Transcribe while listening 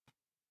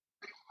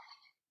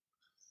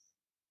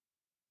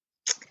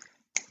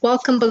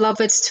Welcome,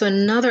 beloveds, to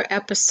another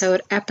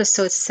episode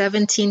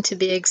 17 to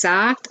be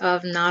exact,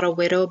 of Not a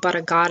Widow but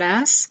a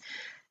Goddess.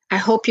 I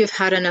hope you've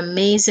had an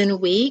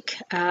amazing week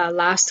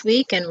last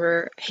week, and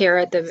we're here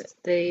at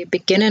the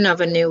beginning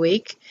of a new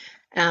week.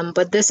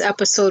 But this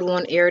episode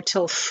won't air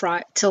till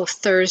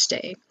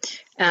Thursday.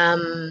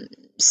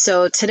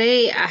 So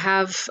today I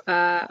have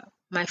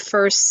my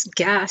first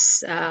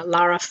guest,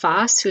 Lara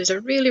Foss, who's a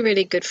really,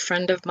 really good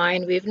friend of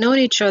mine. We've known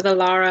each other,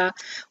 Lara.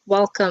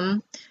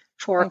 Welcome,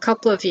 for a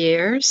couple of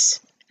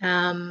years.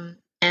 And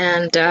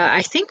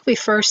I think we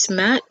first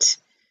met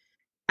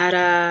at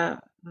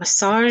a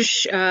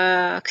massage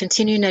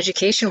continuing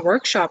education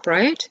workshop,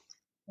 right?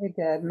 We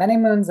did many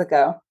moons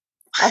ago.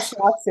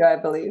 Ashiatsu, I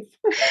believe.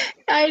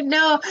 I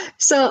know.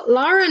 So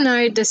Laura and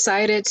I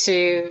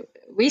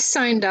we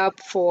signed up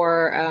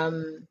for,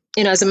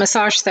 as a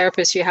massage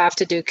therapist, you have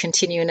to do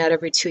continuing ed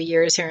every 2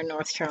 years here in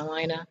North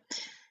Carolina.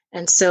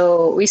 And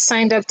so we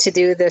signed up to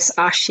do this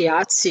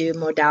Ashiatsu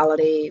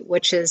modality,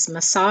 which is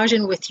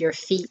massaging with your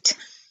feet.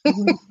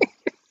 Mhm.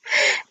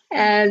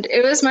 And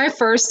it was my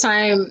first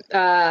time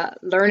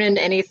learning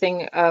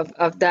anything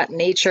of that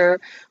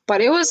nature,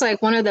 but it was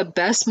like one of the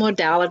best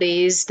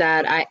modalities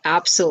that I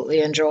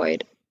absolutely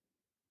enjoyed.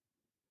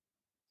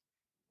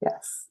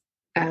 Yes.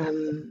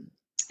 Um,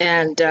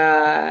 and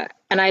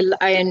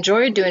I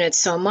enjoyed doing it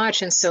so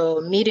much. And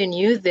so meeting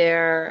you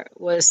there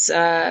was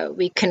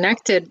we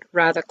connected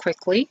rather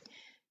quickly.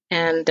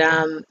 And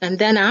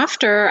then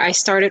after I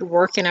started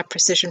working at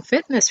Precision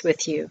Fitness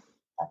with you.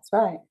 That's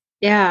right.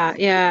 Yeah,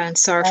 yeah. And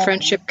so our Um,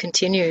 friendship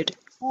continued.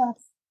 yes.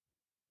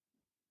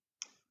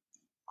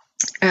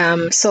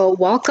 So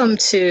welcome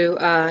to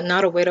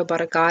Not a Widow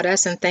but a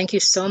Goddess, and thank you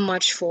so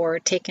much for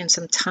taking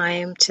some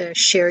time to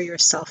share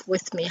yourself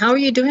with me. How are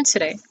you doing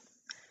today?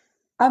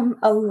 I'm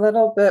a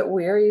little bit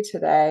weary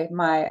today.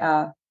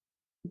 My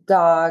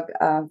dog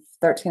of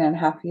 13 and a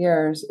half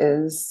years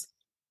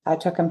I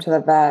took him to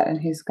the vet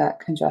and he's got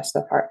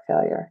congestive heart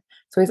failure.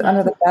 So he's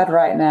under the bed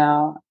right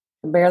now,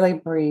 can barely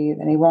breathe,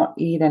 and he won't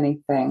eat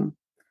anything.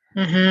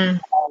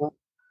 Mm-hmm.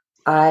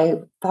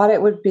 I thought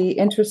it would be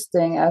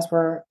interesting as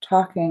we're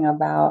talking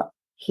about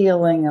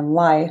healing and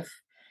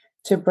life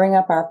to bring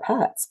up our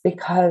pets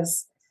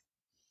because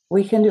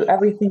we can do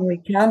everything we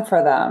can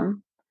for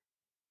them.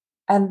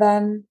 And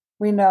then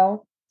we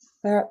know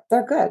they're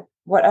good.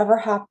 Whatever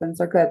happens,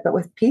 they're good. But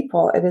with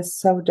people, it is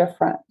so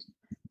different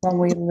when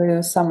we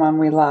lose someone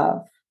we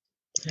love.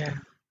 Yeah.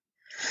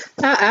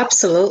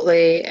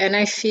 Absolutely. And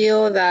I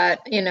feel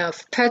that,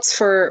 pets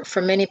for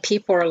many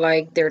people are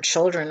like their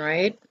children,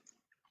 right?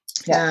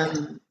 Yeah.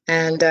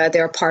 And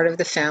they're part of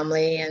the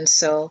family. And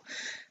so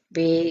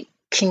we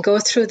can go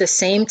through the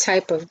same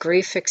type of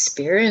grief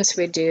experience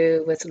we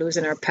do with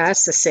losing our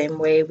pets, the same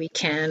way we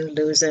can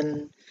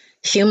losing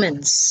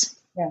humans.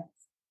 Yeah.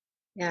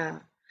 Yeah.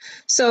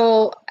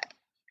 So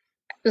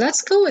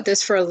let's go with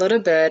this for a little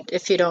bit,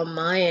 if you don't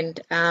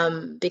mind,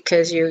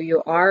 because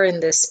you are in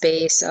this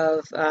space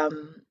of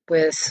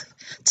with.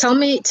 Tell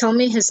me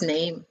his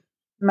name.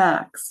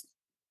 Max.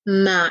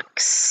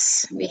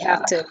 Max. We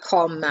have Yeah. to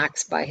call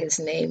Max by his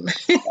name.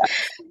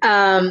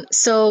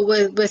 So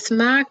with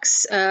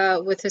Max,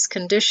 with his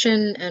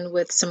condition and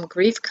with some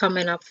grief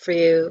coming up for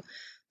you,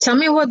 tell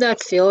me what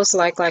that feels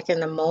like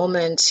in the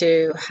moment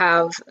to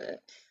have,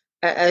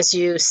 as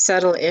you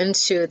settle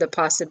into the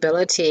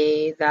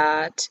possibility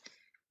that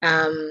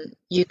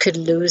you could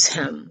lose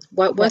him.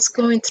 Yeah. What's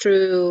going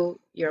through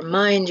your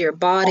mind, your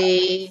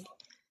body?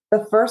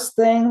 The first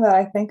thing that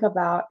I think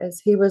about is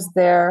he was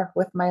there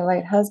with my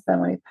late husband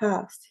when he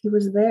passed. He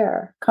was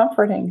there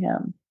comforting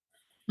him.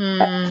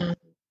 Mm,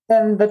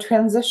 Then the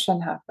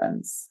transition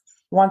happens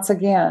once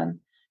again.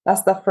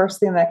 That's the first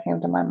thing that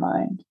came to my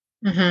mind.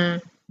 hmm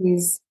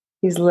He's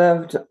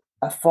lived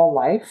a full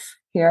life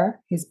here.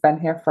 He's been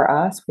here for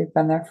us. We've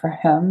been there for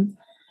him.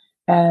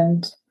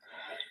 And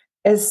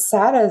as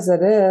sad as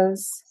it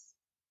is,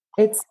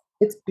 it's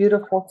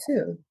beautiful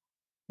too,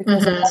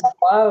 because of hmm the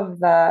love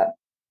that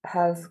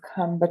has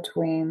come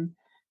between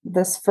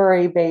this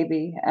furry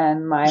baby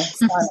and my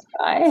son and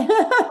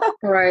I.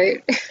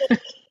 Right.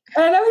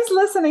 And I know he's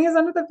listening. He's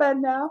under the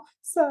bed now.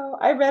 So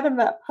I read him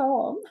that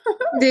poem.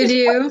 Did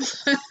you?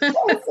 Yes,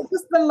 I've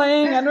just been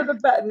laying under the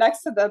bed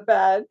next to the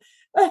bed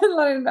and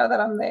letting him know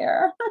that I'm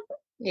there.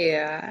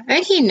 Yeah.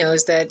 And he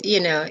knows that,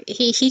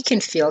 he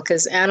can feel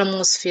because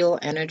animals feel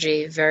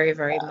energy very,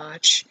 very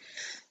much.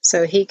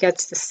 So he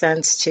gets the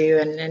sense too,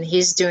 and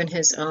he's doing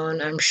his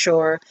own, I'm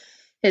sure,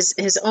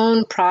 his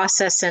own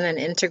processing and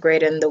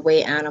integrating the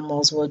way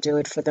animals will do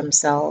it for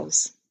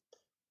themselves.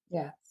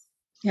 Yes.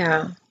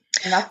 Yeah.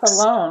 And that's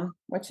alone,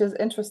 which is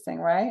interesting,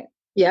 right?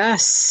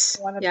 Yes.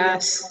 I want to be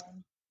Yes.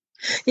 alone.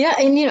 Yeah,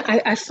 and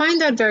I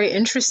find that very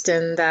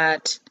interesting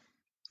that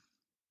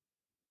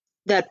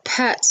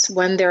pets,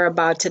 when they're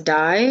about to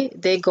die,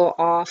 they go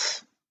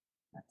off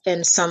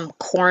in some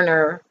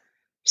corner,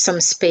 some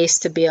space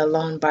to be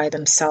alone by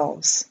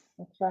themselves.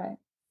 That's right.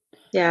 And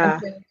Yeah,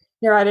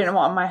 here I didn't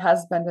want my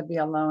husband to be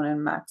alone,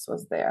 and Max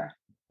was there.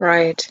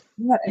 right.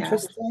 Isn't that Yeah.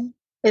 interesting?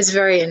 It's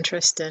very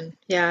interesting.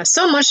 Yeah,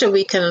 so much that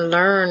we can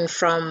learn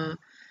from,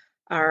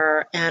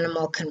 our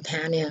animal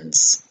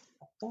companions.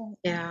 Right.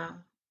 Yeah.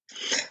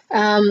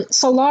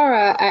 So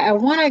Laura, I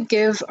want to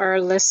give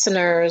our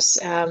listeners,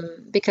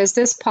 because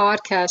this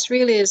podcast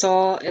really is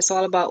all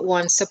about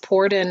one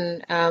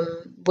supporting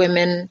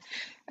women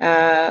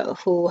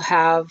who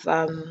have,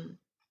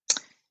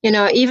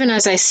 even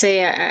as I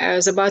say, I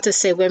was about to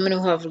say women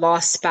who have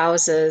lost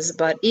spouses,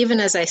 but even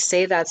as I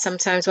say that,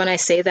 sometimes when I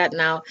say that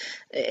now,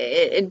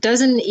 it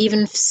doesn't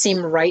even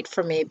seem right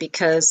for me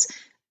because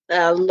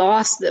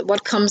loss,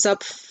 what comes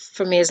up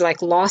for me is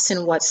like loss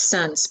in what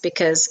sense?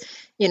 Because,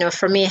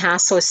 for me,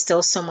 Hassel is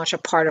still so much a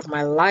part of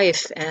my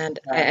life, and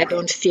I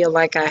don't feel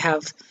like I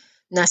have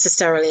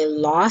necessarily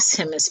lost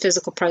him. His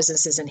physical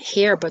presence isn't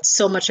here, but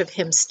so much of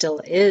him still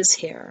is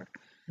here.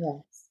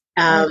 Yes.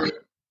 Um,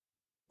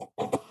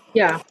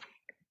 yeah.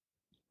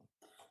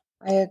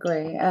 I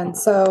agree. And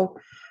so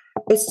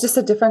it's just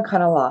a different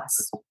kind of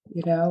loss.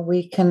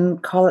 We can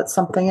call it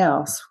something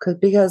else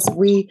because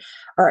we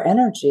are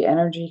energy.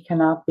 Energy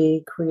cannot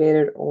be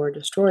created or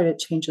destroyed. It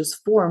changes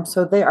form.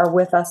 So they are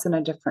with us in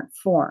a different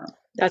form.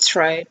 That's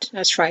right.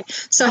 That's right.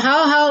 So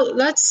how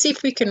let's see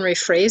if we can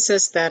rephrase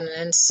this then.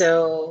 And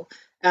so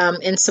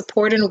in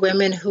supporting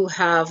women who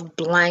have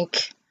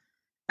blank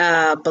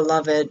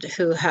beloved,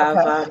 who have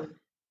Okay.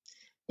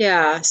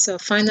 yeah, so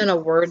finding a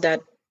word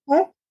that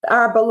Okay.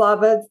 Our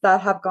beloveds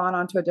that have gone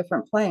onto a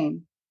different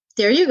plane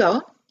there you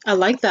go. I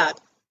like that.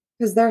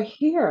 because they're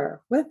here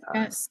with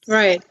Yeah. us.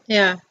 Right.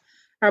 Yeah.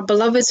 Our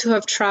beloveds who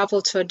have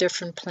traveled to a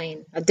different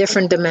plane, a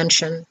different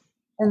dimension.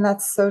 And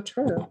that's so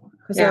true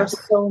because there Yeah. are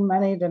so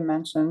many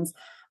dimensions.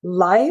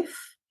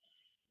 Life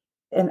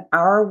in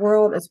our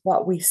world is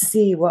what we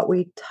see, what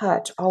we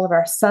touch, all of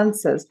our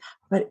senses.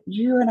 But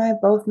you and I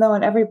both know,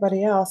 and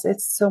everybody else,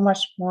 it's so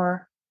much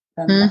more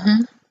than that.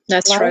 Mm-hmm.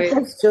 That's Life right.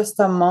 is just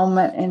a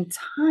moment in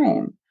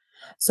time.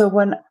 So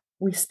when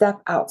we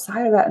step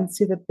outside of that and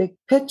see the big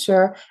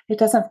picture, it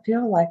doesn't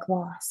feel like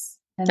loss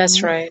That's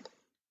anymore. right.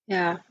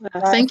 Yeah.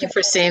 Right? Thank you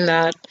for saying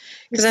that.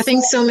 Because I It's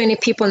think so, so many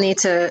people need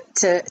to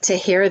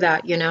hear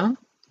that.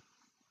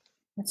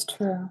 it's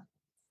true.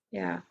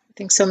 Yeah. I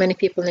think so many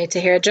people need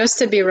to hear it just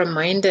to be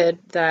reminded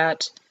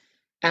that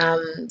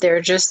there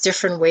are just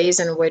different ways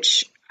in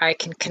which I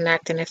can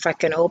connect. And if I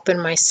can open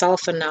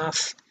myself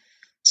enough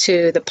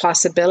to the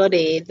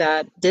possibility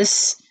that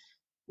this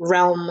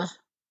realm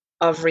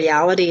of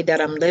reality that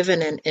I'm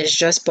living in is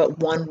just but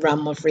one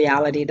realm of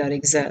reality that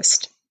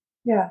exists.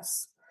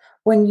 Yes.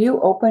 When you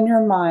open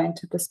your mind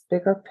to this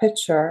bigger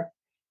picture,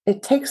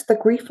 it takes the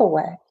grief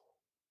away.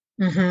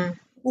 Mm-hmm.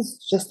 It's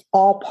just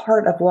all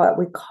part of what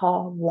we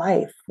call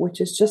life,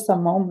 which is just a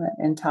moment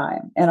in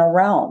time in a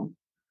realm.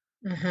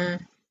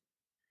 Mm-hmm.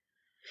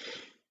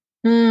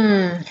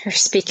 You're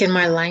speaking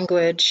my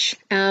language.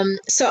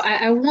 So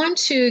I want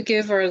to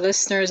give our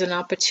listeners an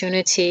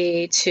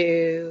opportunity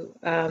to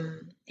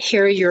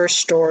hear your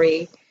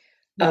story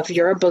of Yes.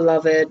 your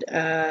beloved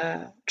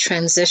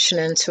transition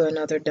into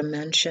another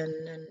dimension.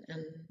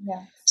 And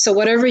Yes. so,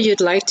 whatever you'd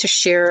like to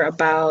share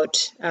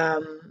about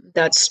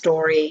that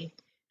story,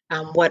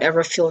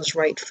 whatever feels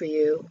right for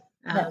you,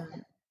 Yes.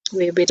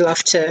 we'd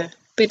love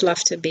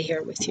to be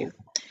here with you.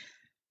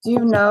 Do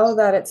you know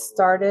that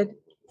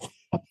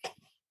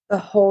the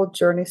whole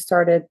journey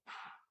started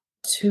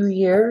 2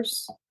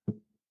 years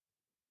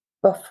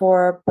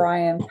before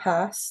Brian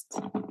passed?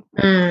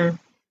 Mm,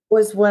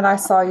 Was when I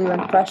saw you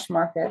in Fresh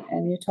Market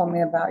and you told me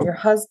about your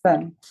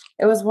husband.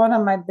 It was one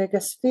of my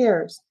biggest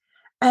fears.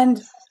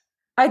 And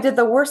I did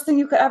the worst thing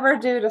you could ever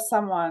do to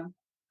someone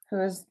who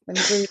is in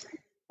grief.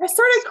 I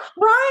started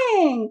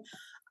crying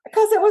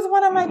because it was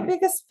one of my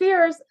biggest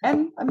fears.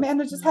 And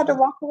Amanda just had to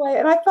walk away.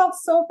 And I felt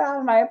so bad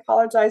and I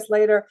apologized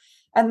later.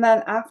 And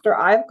then after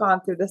I've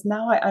gone through this,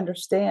 now I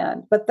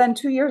understand. But then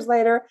 2 years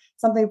later,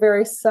 something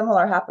very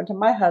similar happened to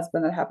my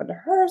husband that happened to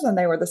hers, and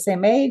they were the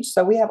same age.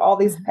 So we have all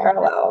these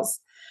parallels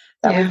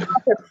that we've yeah,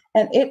 gone through.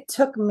 And it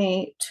took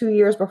me 2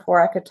 years before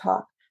I could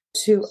talk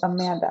to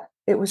Amanda.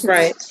 It was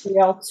right. too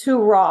real, too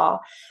raw.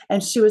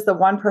 And she was the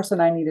one person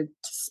I needed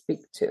to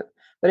speak to.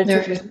 But it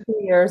took me Right. 2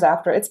 years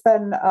after. It's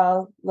been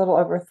a little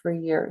over 3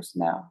 years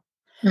now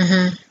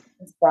Mm-hmm.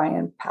 since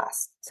Brian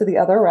passed to the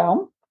other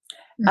realm.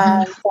 Mm-hmm.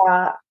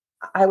 And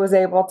I was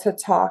able to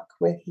talk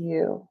with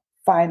you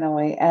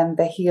finally, and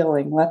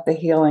let the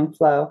healing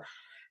flow.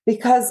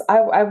 Because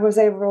I was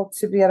able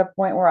to be at a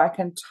point where I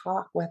can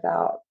talk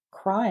without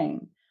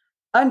crying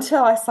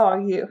until I saw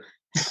you.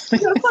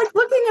 It was like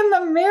looking in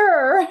the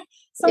mirror.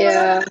 Someone else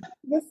Yeah.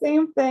 did the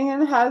same thing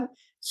and had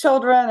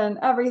children and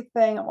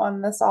everything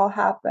when this all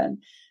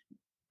happened.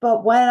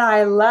 But when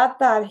I let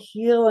that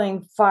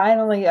healing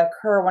finally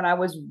occur, when I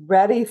was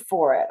ready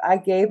for it, I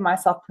gave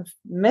myself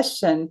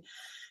permission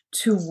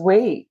to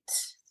wait.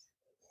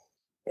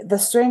 The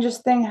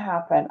strangest thing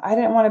happened. I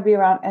didn't want to be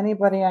around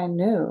anybody I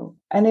knew,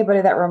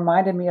 anybody that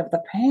reminded me of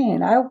the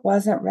pain. I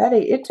wasn't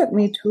ready. It took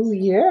me 2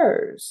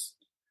 years.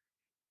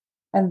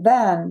 And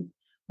then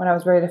when I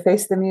was ready to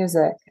face the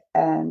music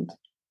and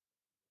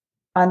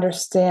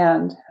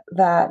understand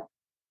that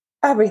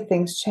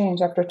everything's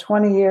changed after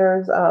 20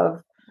 years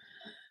of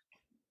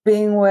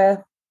being with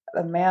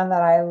the man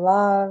that I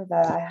love,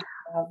 that I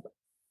have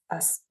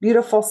a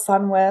beautiful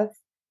son with,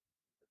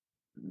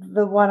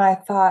 the one I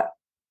thought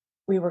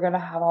we were going to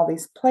have all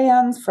these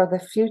plans for the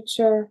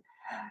future,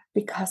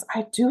 because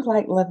I do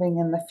like living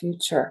in the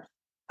future.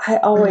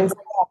 Mm.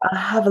 I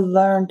have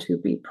learned to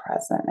be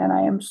present, and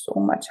I am so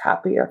much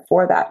happier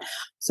for that.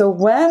 So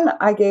when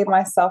I gave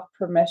myself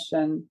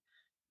permission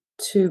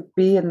to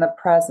be in the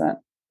present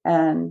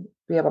and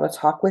be able to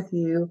talk with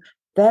you,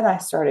 then I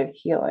started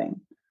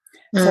healing.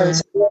 So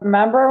Mm.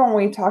 remember when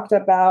we talked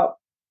about,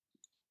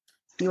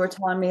 you were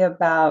telling me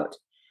about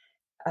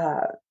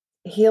uh,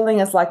 healing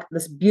is like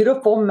this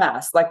beautiful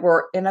mess, like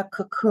we're in a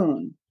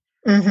cocoon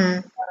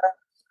Mm-hmm.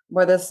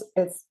 where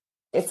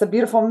it's a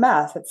beautiful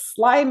mess. It's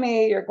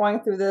slimy. You're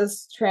going through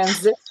this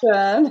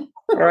transition.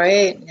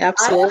 Right. I was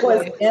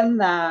Absolutely. in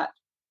that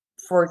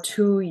for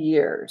 2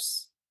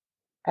 years.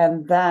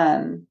 And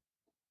then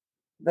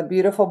the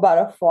beautiful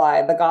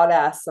butterfly, the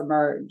goddess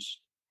emerged,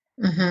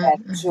 and Mm-hmm.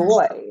 Mm-hmm.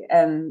 joy.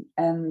 And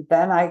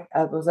then I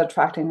was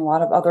attracting a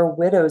lot of other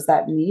widows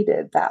that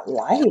needed that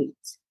light.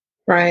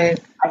 Right.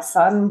 My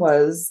son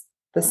was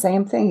the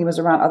same thing. He was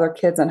around other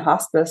kids in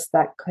hospice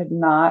that could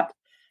not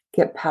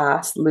get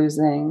past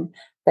losing.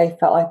 They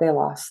felt like they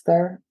lost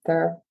their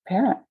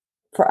parent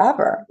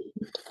forever.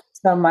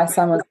 So my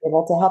son was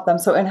able to help them.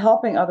 So in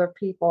helping other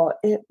people,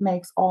 it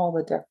makes all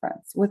the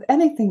difference with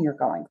anything you're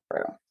going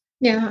through.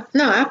 Yeah.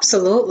 No,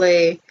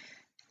 absolutely.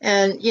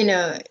 And,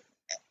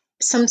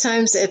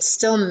 sometimes it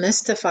still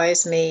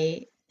mystifies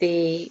me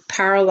the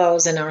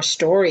parallels in our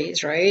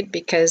stories, right?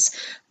 Because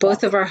both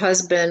Yes, of our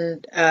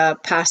husband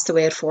passed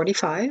away at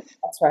 45.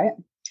 that's right.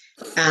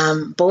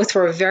 Both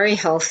were very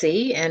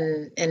healthy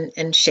and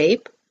in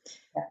shape.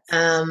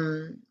 Yes.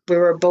 We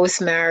were both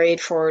married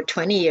for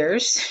 20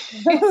 years,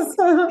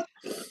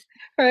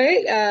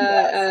 right?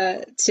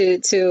 Yes.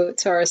 To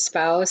our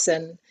spouse,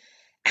 and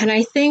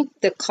I think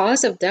the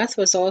cause of death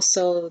was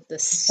also the The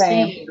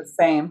same.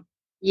 same.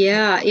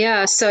 Yeah,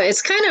 yeah. So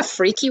it's kind of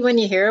freaky when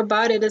you hear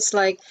about it. It's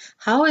like,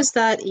 how is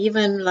that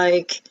even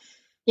like,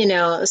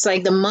 it's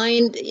like the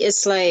mind,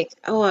 it's like,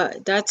 oh,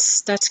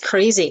 that's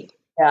crazy,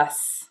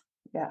 Yes.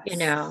 you Yes.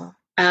 know.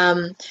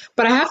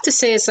 But I have to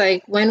say, it's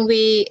like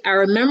I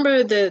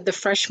remember the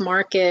Fresh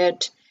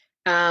Market,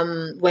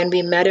 when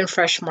we met in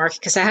Fresh Market,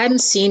 because I hadn't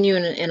seen you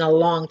in a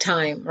long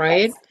time,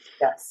 right? Yes.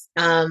 Yes.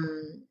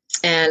 Um,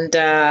 and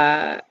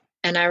uh,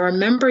 and I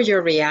remember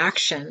your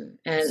reaction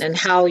and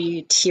how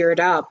you teared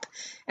up.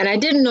 And I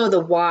didn't know the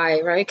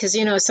why, right? Because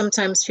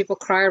sometimes people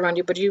cry around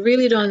you, but you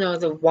really don't know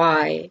the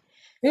why.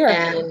 Fear.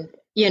 And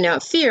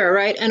fear,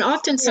 right? And Fear.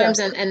 oftentimes,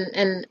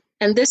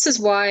 and this is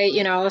why,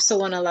 I also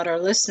want to let our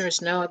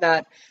listeners know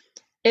that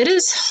it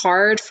is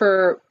hard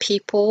for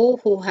people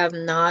who have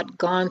not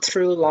gone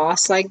through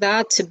loss like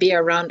that to be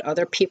around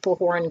other people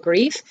who are in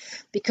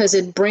grief, because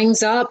it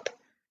brings up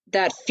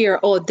that fear,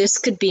 oh, this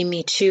could be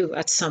me too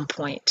at some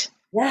point,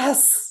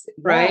 Yes. Yes.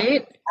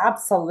 right?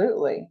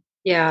 Absolutely.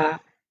 Yeah.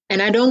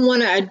 And I don't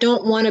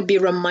want to be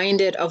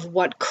reminded of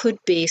what could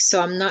be,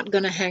 so I'm not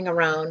going to hang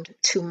around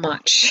too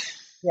much.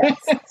 Yes.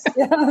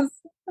 Yes.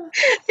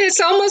 It's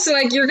almost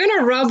like you're going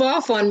to rub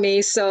off on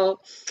me, so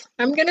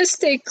I'm going to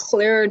stay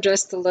clear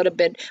just a little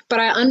bit. But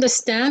I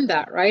understand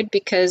that, right?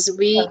 Because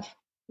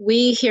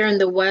we here in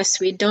the West,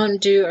 we don't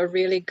do a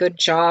really good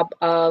job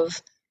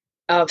of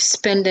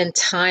spending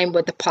time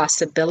with the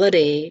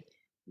possibility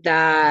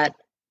that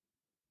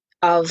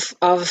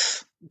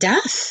of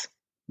death,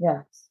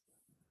 Yes.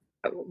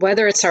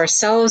 whether it's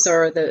ourselves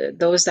or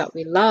those that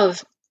we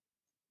love.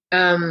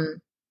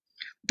 Um,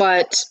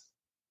 but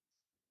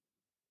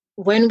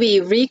when we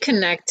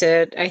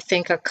reconnected, I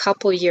think a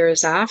couple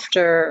years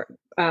after,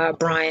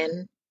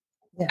 Brian,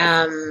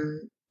 Yes.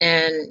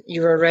 and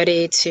you were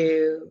ready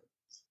to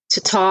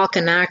talk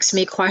and ask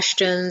me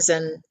questions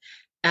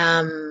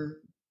um,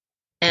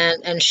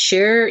 and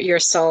share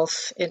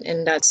yourself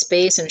in that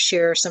space and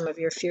share some of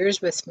your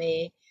fears with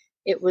me.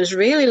 It was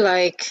really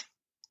like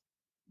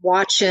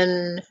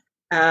watching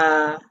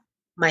uh,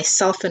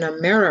 myself in a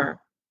mirror,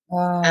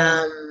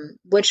 Wow.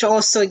 which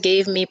also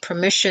gave me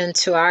permission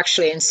to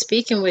actually, in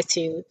speaking with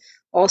you,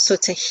 also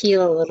to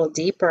heal a little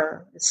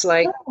deeper. It's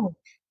like, Oh,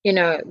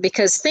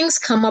 because things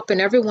come up in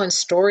everyone's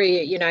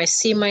story. I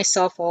see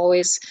myself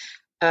always,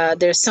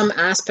 there's some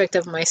aspect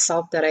of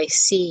myself that I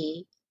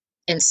see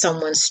in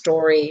someone's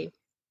story.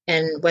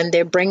 And when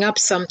they bring up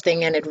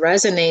something and it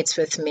resonates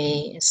with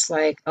me, it's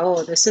like,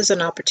 oh, this is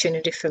an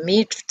opportunity for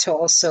me to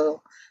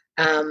also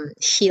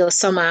heal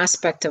some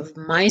aspect of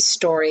my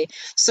story.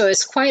 So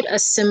it's quite a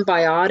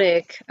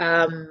symbiotic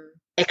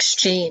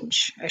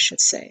exchange, I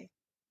should say.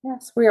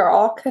 yes. We are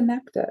all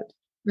connected.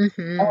 And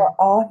Hmm. we're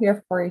all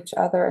here for each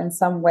other in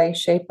some way,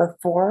 shape, or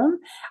form.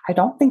 I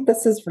don't think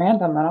this is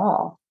random at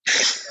all.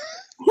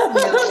 No.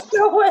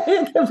 No way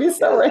it can be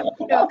so No,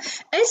 random.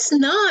 it's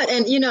not.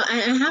 And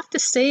I have to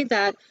say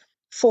that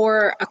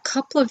for a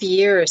couple of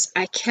years,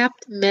 I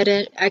kept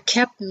meeting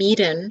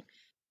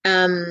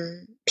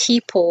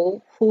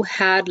people who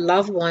had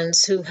loved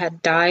ones who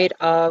had died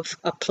of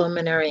a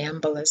pulmonary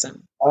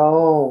embolism,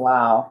 Oh,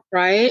 wow.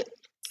 right?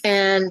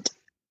 And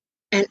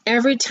And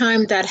every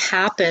time that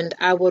happened,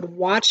 I would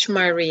watch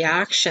my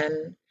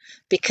reaction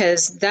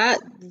because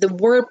the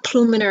word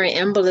pulmonary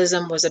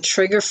embolism was a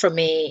trigger for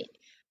me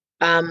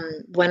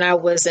when I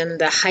was in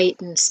the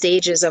heightened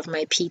stages of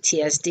my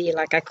PTSD.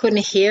 Like I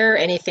couldn't hear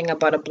anything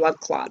about a blood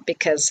clot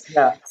because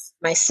Yes.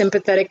 my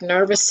sympathetic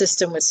nervous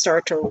system would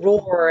start to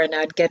roar and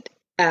I'd get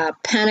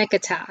panic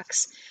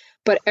attacks.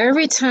 But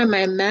every time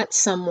I met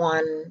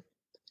someone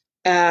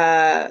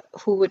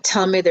who would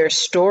tell me their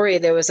story,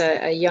 there was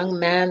a young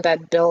man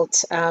that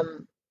built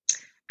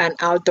an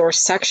outdoor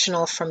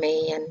sectional for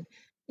me, and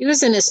he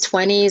was in his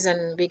 20s,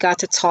 and we got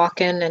to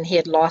talking, and he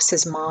had lost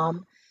his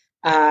mom.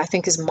 I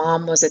think his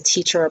mom was a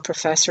teacher or a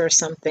professor or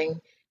something,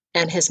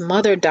 and his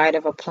mother died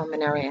of a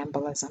pulmonary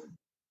embolism.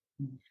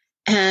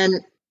 And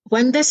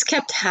when this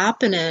kept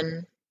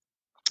happening,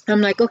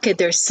 I'm like, okay,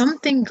 there's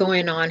something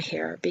going on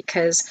here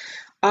because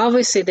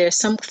obviously there's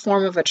some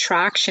form of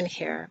attraction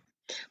here.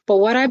 But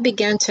what I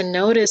began to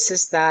notice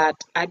is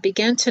that I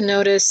began to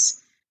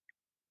notice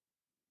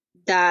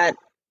that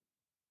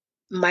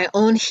my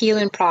own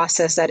healing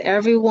process, that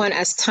everyone,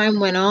 as time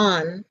went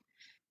on,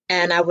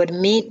 and I would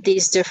meet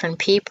these different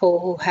people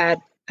who had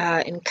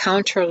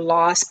encountered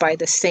loss by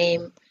the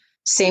same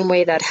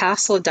way that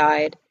Hassel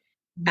died,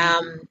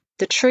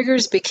 the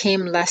triggers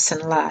became less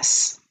and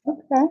less.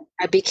 Okay.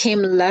 I became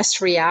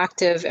less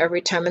reactive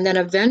every time. And then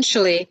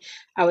eventually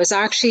I was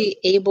actually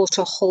able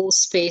to hold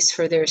space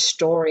for their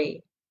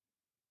story.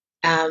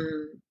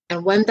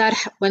 And when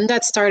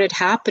that started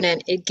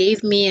happening, it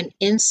gave me an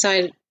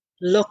inside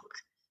look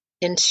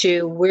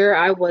into where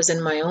I was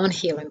in my own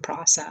healing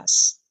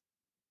process.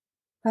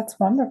 That's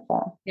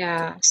wonderful.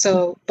 Yeah.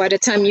 So by the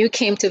time you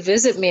came to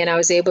visit me and I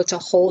was able to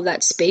hold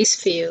that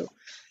space for you,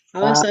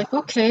 I was Wow. like,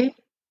 okay,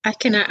 I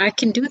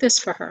can do this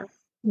for her.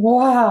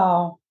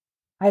 Wow.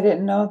 I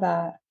didn't know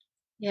that.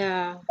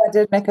 Yeah. That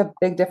did make a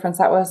big difference.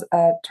 That was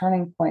a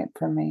turning point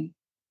for me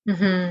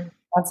Mm-hmm.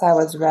 once I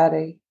was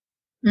ready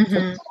to.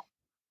 Mm-hmm.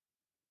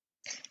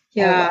 I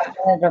Yeah.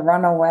 wanted to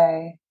run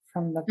away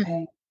from the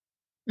pain.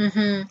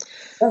 Mm-hmm. It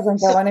doesn't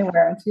So go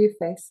anywhere until you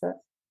face it.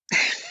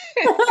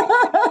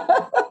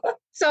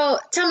 so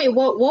tell me,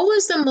 what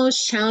was the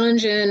most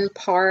challenging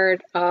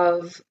part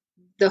of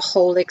the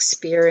whole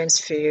experience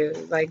for you?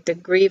 Like the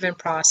grieving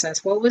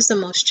process, what was the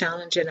most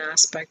challenging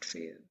aspect for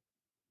you?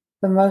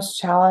 The most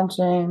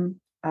challenging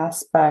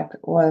aspect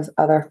was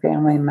other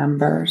family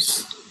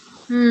members.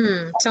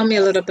 Tell me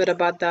a little bit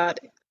about that.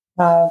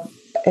 Uh,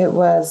 it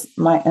was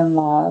my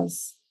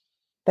in-laws.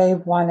 They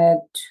wanted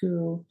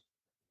to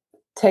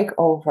take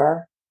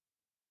over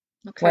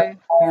where Okay.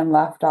 I am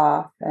left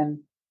off and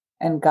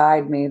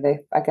guide me.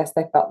 I guess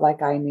they felt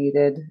like I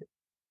needed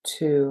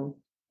to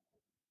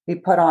be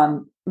put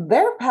on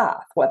their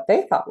path, what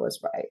they thought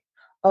was right.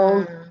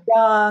 Oh, Mm,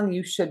 young,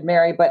 you should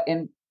marry, but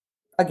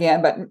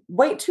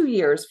wait 2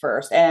 years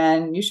first,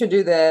 and you should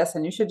do this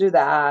and you should do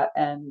that,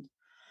 and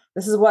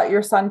this is what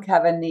your son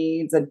Kevin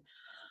needs. And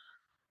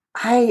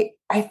I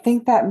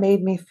think that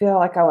made me feel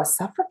like I was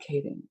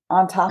suffocating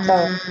on top of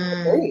the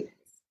mm, grief.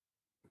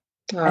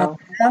 And wow.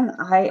 then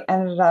I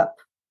ended up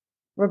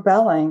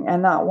rebelling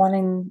and not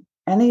wanting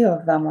any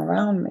of them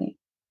around me.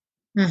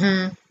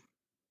 Mm-hmm.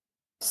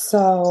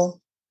 So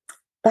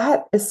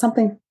that is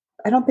something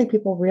I don't think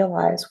people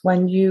realize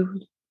when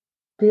you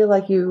feel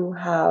like you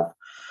have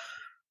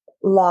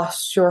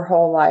lost your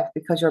whole life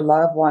because your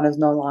loved one is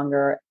no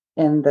longer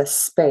in this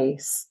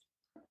space.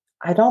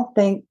 I don't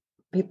think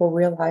people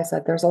realize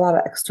that there's a lot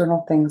of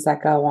external things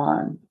that go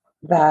on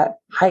that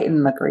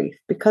heighten the grief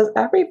because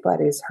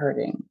everybody's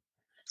hurting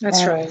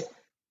That's and right.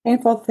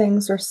 painful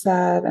things are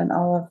said and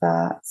all of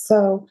that.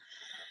 So,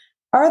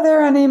 are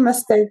there any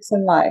mistakes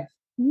in life?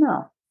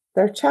 No,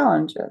 they're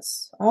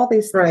challenges. All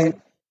these things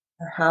Right.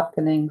 are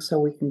happening so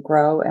we can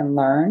grow and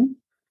learn.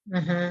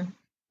 Mm-hmm.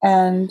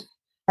 And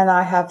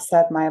I have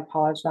said my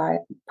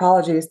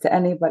apologies to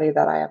anybody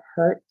that I have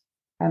hurt.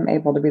 I'm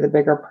able to be the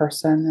bigger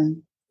person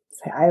and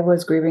say I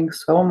was grieving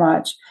so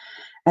much,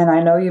 and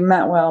I know you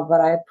meant well, but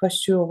I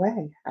pushed you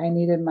away. I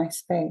needed my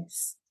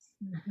space.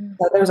 Mm-hmm.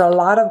 So there's a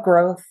lot of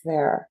growth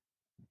there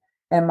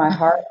in my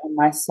heart and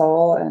my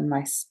soul and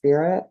my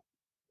spirit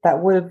that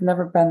would have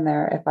never been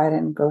there if I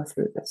didn't go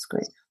through this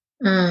grief.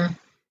 Mm,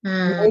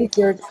 mm,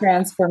 Major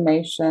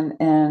transformation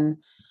in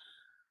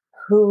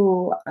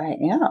who I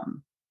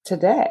am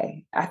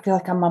today. I feel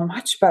like I'm a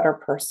much better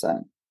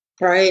person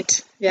right.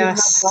 to have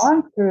Yes.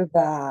 gone through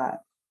that.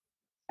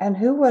 And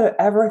who would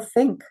ever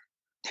think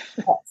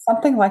that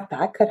something like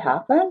that could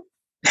happen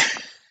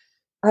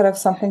out of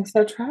something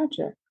so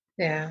tragic?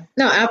 Yeah.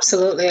 No,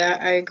 absolutely.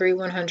 I agree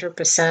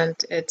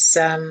 100%. It's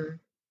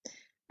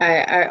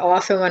I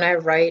often when I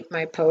write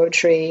my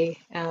poetry,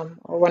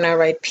 or when I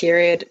write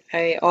period,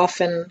 I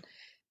often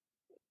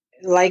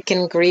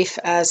liken grief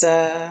as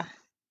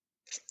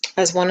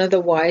one of the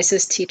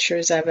wisest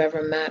teachers I've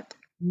ever met.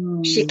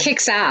 She Hmm.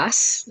 kicks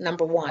ass,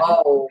 number one.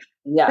 Oh,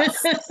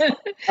 yes.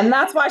 And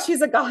that's why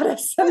she's a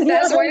goddess in the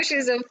That's other. why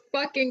she's a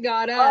fucking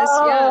goddess.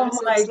 Oh Yes,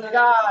 my it's like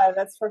God,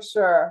 that's for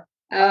sure.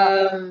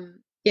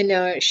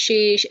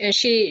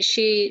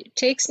 she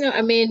takes no,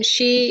 I mean,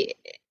 she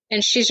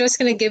and she's just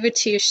going to give it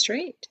to you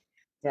straight.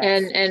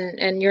 Yes.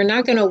 And you're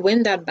not going to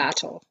win that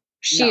battle.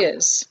 She No.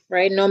 is,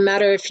 right? No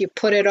matter if you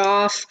put it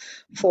off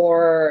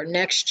for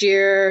next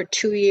year,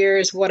 2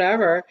 years,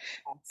 whatever,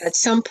 at Yes.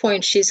 some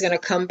point she's going to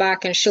come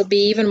back and she'll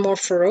be even more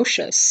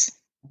ferocious.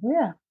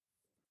 Yeah.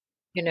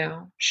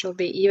 She'll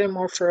be even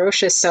more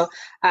ferocious. So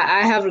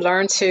I have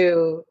learned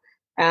to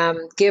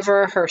give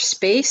her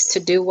space to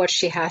do what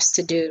she has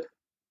to do.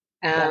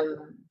 Yeah.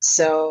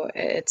 So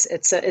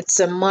it's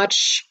a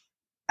much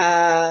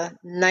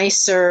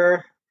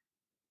nicer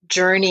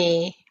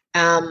journey,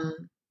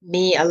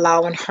 me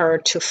allowing her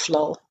to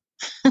flow.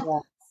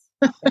 Yes.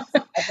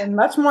 I've been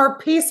much more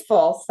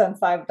peaceful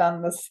since I've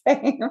done the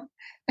same.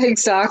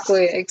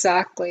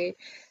 Exactly.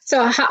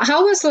 So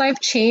how has life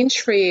changed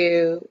for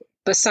you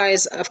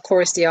besides, of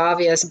course, the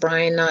obvious,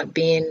 Brian not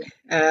being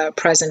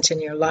present in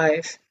your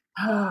life?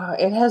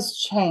 It has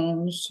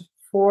changed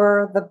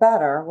for the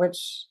better,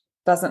 which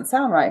doesn't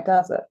sound right,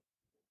 does it?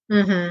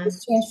 Mm-hmm.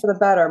 It's changed for the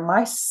better.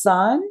 My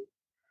son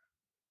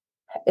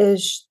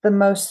is the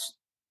most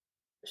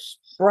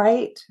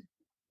bright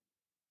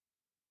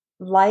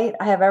light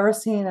I have ever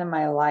seen in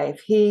my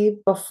life. He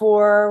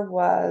before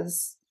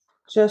was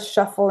just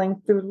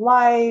shuffling through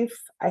life.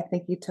 I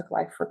think he took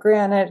life for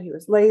granted. He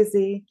was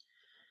lazy.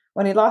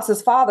 When he lost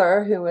his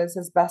father, who was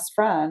his best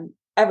friend,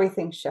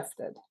 everything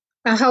shifted.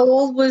 How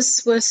old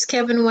was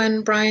Kevin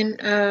when Brian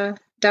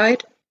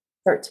died?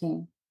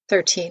 13.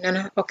 13.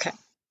 And okay.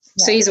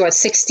 So he's Yes. what,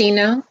 16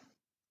 now?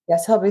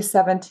 Yes, he'll be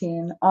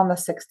 17 on the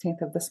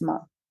 16th of this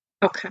month.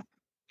 Okay.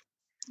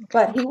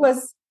 But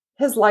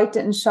his light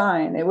didn't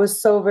shine. It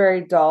was so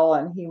very dull,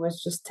 and he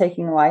was just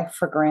taking life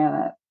for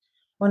granted.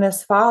 When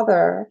his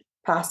father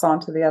passed on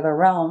to the other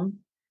realm,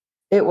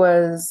 it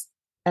was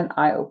an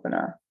eye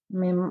opener. I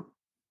mean,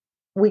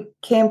 we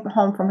came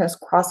home from his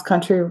cross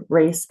country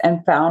race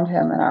and found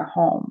him in our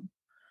home.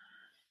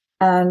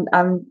 And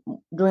I'm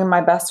doing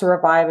my best to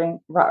revive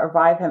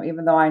him,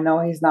 even though I know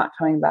he's not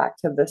coming back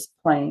to this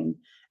plane.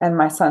 And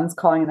my son's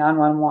calling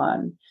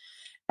 911.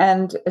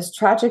 And as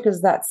tragic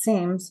as that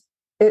seems,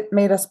 it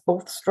made us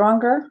both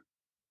stronger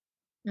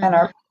and Mm-hmm.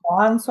 our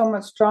bond so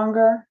much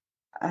stronger.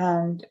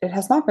 And it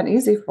has not been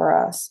easy for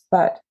us,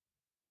 but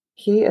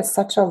he is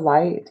such a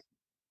light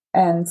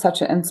and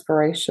such an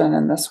inspiration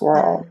in this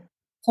world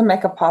to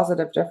make a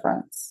positive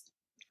difference.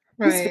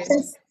 He's Right.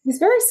 he's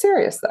very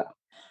serious though,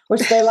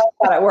 which they like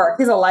that at work.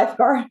 He's a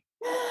lifeguard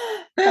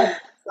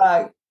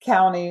at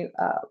county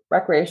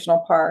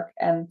recreational park,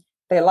 and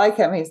they like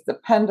him. He's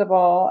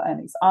dependable and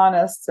he's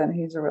honest and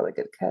he's a really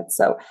good kid.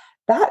 So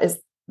that is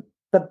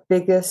the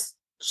biggest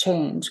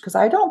change, because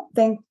I don't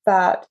think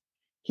that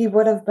he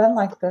would have been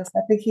like this.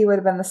 I think he would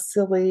have been the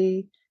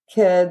silly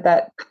kid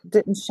that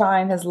didn't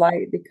shine his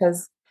light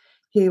because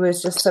he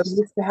was just so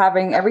used to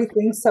having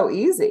everything so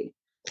easy.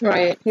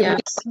 Right. He Yes.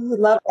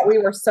 loved that we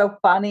were so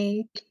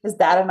funny. His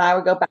dad and I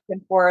would go back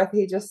and forth.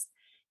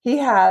 He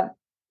had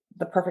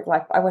the perfect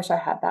life. I wish I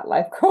had that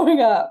life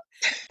growing up.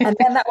 And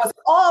then that was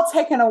all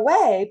taken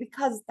away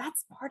because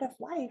that's part of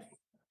life.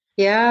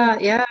 Yeah.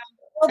 Yeah.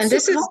 Well, And too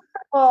this is,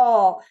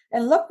 comfortable.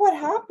 And look what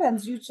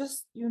happens. You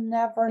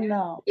never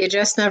know. you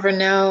just never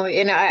know.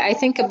 I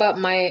think about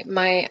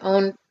my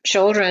own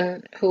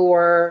children who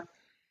were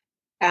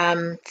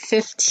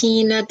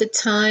 15 at the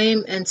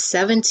time and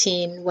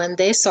 17 when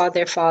they saw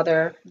their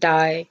father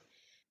die.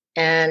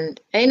 And,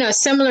 a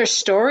similar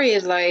story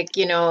is like,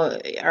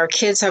 our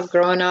kids have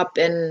grown up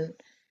in,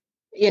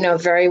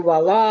 very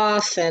well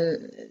off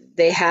and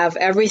they have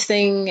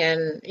everything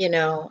and,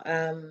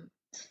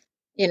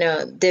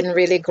 didn't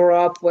really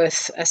grow up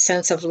with a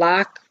sense of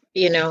lack.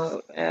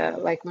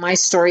 Like my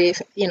story,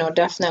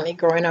 definitely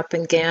growing up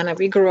in Ghana,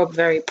 we grew up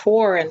very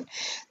poor,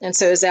 and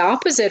so it's the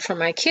opposite for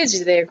my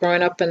kids. They're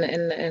growing up in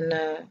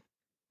a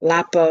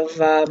lap of,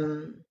 I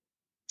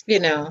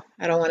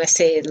don't want to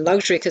say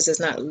luxury because it's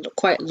not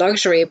quite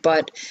luxury,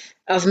 but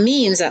of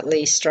means at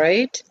least,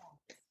 right?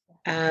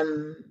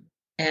 Um,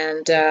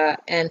 and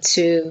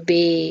to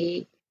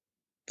be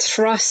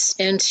thrust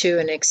into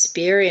an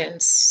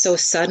experience so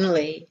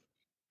suddenly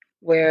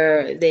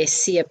where they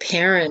see a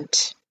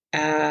parent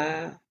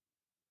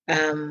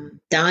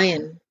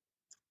dying,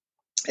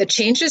 it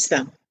changes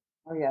them.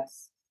 Oh,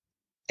 yes.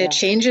 It Yes.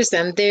 changes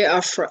them. They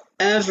are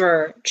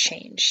forever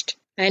changed.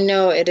 I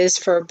know it is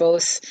for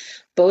both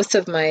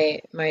of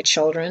my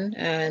children,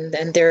 and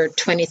they're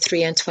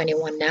 23 and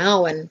 21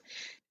 now, and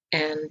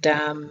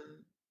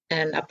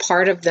and a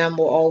part of them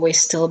will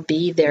always still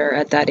be there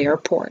at that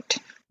airport.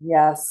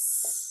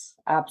 Yes.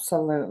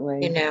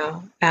 Absolutely.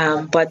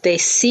 But they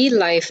see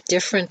life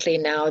differently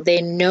now.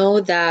 They know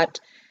that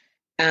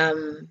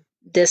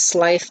this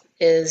life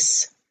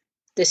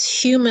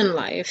this human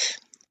life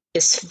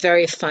is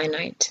very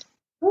finite,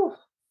 Whew.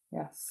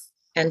 Yes.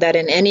 and that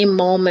in any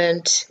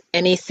moment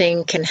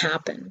anything can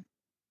happen.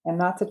 And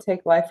not to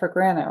take life for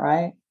granted,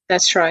 right?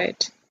 That's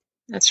right.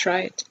 That's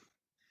right.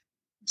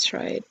 That's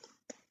right.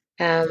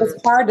 It's Um,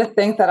 hard to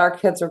think that our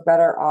kids are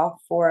better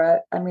off for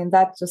it. I mean,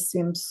 that just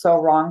seems so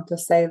wrong to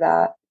say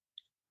that.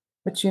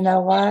 But you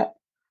know what?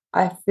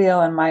 I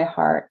feel in my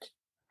heart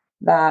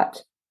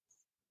that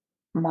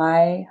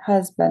my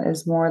husband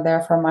is more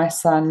there for my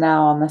son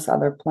now on this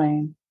other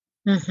plane.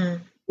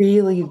 Mm-hmm.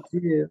 Really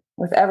do,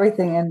 with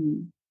everything in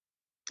me.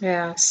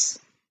 Yes.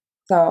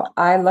 So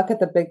I look at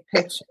the big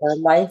picture.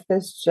 Life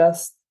is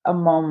just a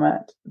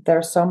moment.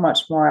 There's so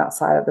much more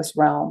outside of this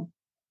realm.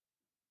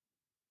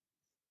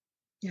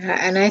 Yeah,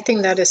 and I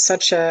think that is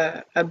such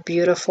a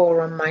beautiful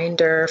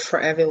reminder for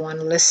everyone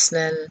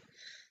listening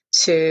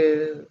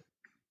to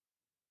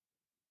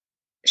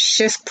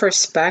shift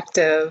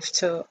perspective,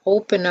 to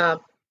open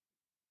up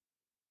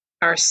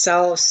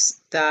ourselves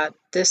that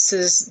this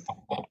is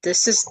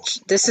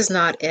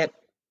not it.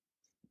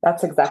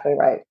 That's exactly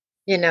right.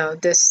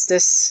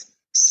 This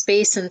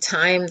space and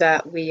time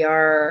that we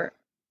are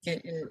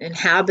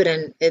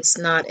inhabiting, it's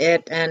not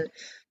it. And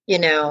you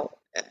know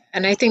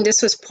and I think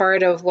this was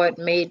part of what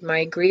made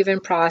my grieving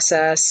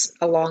process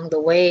along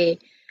the way,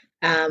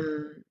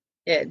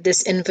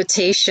 this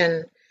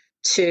invitation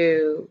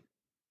to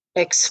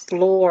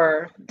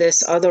explore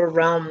this other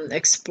realm,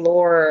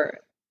 explore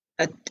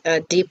a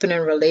deepening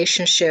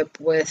relationship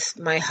with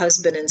my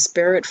husband in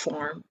spirit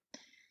form,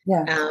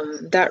 Yes.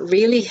 that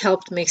really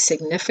helped me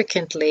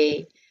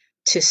significantly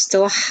to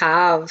still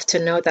have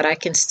to know that I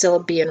can still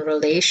be in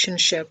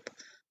relationship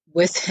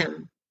with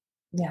him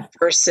Yeah.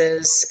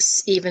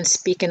 versus even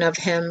speaking of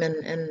him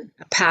in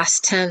a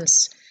past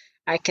tense.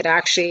 I could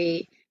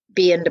actually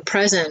be in the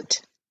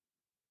present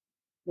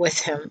with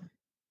him.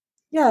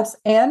 Yes.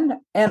 And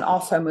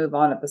also move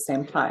on at the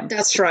same time.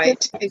 That's right.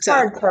 It's hard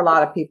Exactly. for a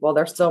lot of people.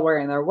 They're still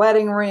wearing their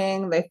wedding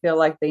ring. They feel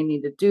like they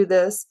need to do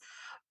this.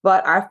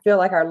 But I feel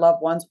like our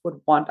loved ones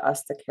would want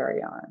us to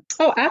carry on.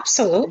 Oh,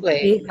 absolutely.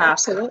 We have to.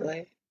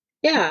 Absolutely.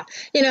 Yeah.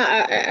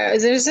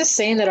 There's this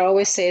saying that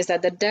always says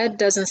that the dead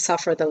doesn't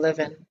suffer the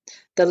living.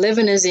 The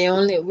living is the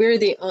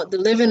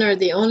living are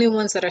the only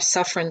ones that are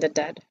suffering the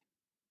dead.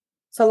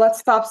 So let's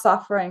stop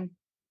suffering.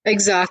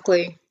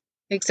 Exactly.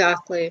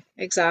 Exactly.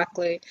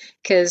 Exactly.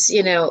 Because,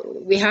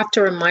 we have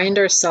to remind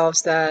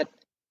ourselves that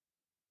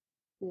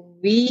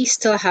we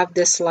still have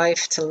this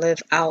life to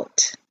live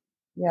out.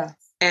 Yes.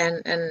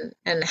 And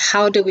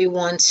how do we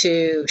want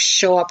to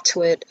show up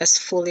to it as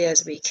fully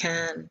as we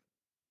can?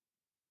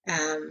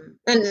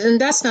 And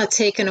that's not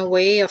taken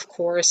away, of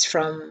course,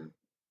 from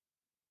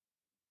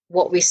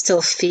what we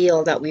still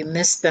feel, that we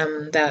miss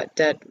them,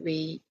 that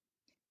we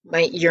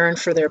might yearn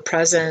for their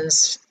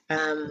presence.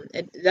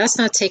 That's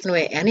not taking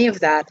away any of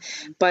that.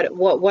 But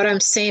what I'm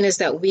saying is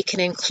that we can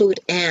include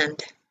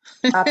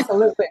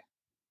Absolutely.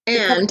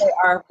 Because and they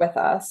are with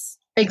us.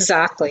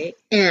 exactly.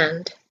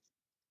 And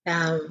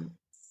um,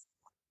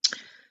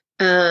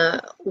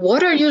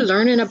 what are you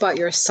learning about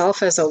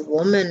yourself as a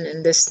woman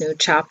in this new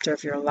chapter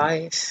of your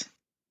life?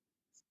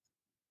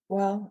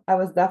 Well, I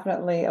was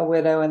definitely a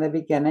widow in the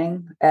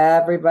beginning.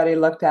 Everybody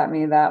looked at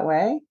me that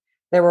way.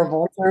 There were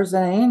vultures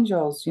and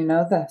angels. You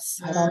know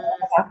this. I don't know Mm,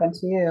 what happened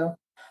to you,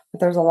 but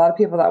there's a lot of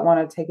people that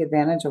want to take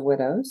advantage of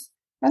widows,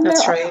 and there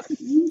that's are right.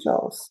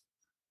 angels.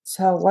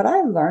 So, what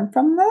I learned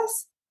from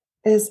this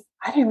is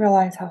I didn't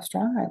realize how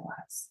strong I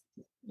was.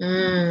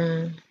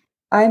 Mm,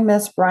 I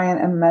miss Brian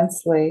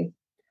immensely,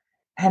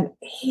 and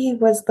he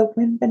was the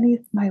wind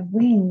beneath my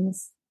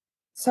wings.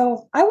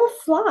 So, I will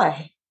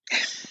fly.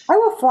 I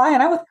will fly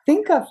and I will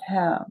think of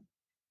him.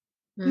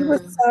 He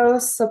was mm, so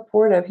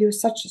supportive. He was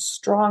such a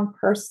strong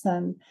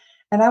person.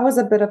 And I was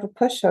a bit of a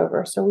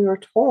pushover. So we were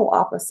total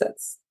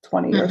opposites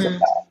 20 years ago.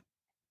 mm-hmm,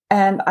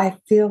 And I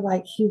feel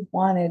like he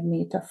wanted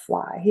me to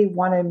fly. He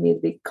wanted me to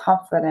be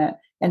confident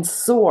and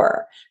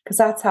soar because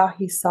that's how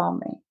he saw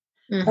me.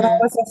 But I mm-hmm.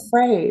 was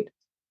afraid.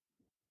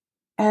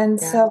 And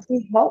Yeah, so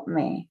he helped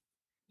me.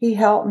 He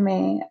helped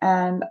me.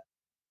 And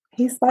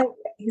he's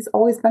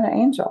always been an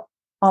angel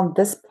on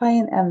this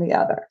plane and the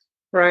other.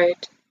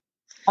 right.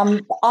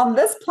 On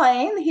this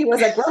plane, he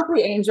was a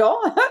grumpy angel.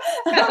 On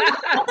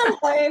the other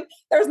plane,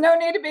 there's no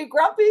need to be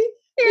grumpy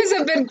He was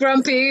because a bit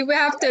grumpy, we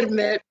have to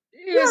admit.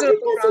 He was yeah, a little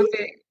because he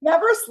grumpy.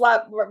 never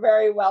slept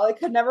very well. He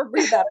could never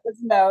breathe out of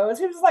his nose.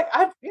 He was like,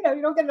 you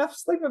don't get enough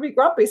sleep to be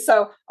grumpy.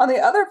 So on the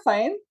other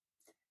plane,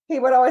 he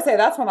would always say,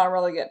 "That's when I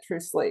really get true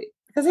sleep,"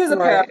 because he was a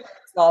paramedic Right.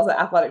 as well as an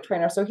athletic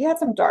trainer. So he had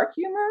some dark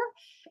humor,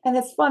 and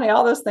it's funny.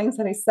 All those things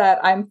that he said,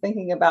 I'm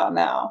thinking about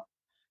now.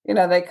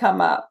 They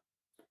come up.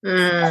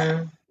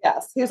 Mm,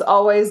 Yes, he was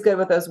always good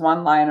with those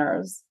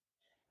one-liners.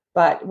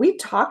 But we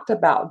talked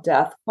about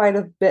death quite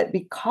a bit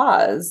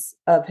because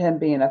of him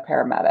being a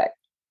paramedic.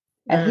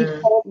 And he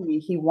mm. told me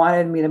he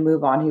wanted me to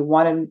move on. He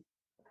wanted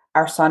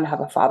our son to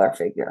have a father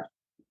figure.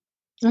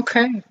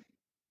 Okay.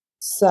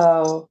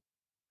 So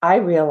I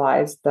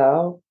realized,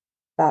 though,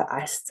 that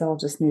I still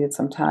just needed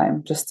some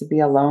time just to be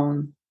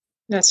alone,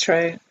 That's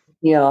right.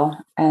 heal,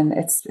 and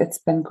it's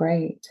been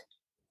great.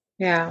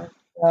 Yeah.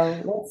 So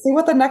let's see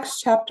what the next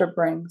chapter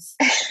brings.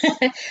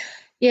 To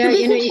Yeah,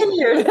 be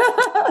continued.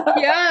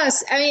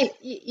 yes. I mean,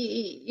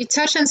 you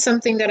touch on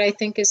something that I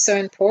think is so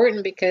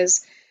important,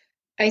 because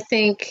I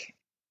think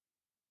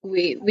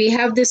we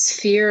have this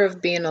fear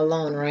of being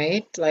alone,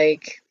 right?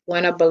 Like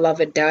when a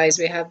beloved dies,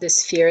 we have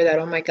this fear that,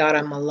 oh my God,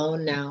 I'm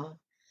alone now.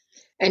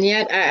 And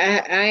yet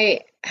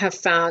I have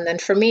found,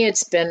 and for me,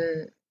 it's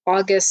been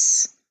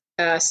August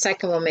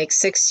 2nd will make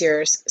 6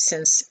 years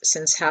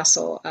since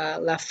Hassel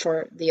left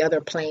for the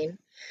other plane.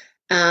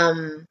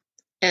 Um,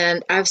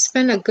 and I've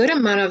spent a good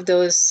amount of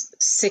those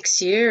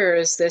 6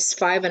 years, this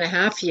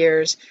 5.5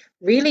 years,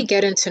 really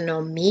getting to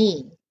know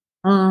me,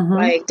 Mm-hmm.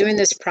 like doing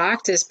this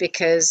practice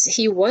because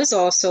he was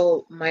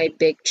also my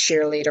big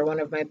cheerleader, one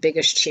of my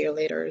biggest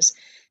cheerleaders.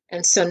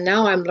 And so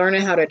now I'm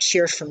learning how to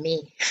cheer for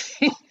me,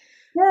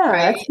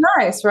 Yeah, it's right?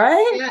 nice,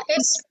 right? Yeah,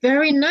 it's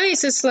very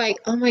nice. It's like,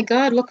 oh my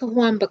God, look at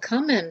who I'm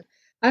becoming.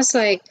 I was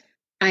like,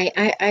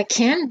 I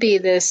can be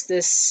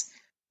this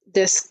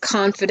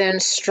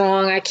confident,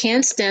 strong. I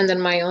can stand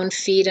on my own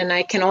feet, and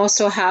I can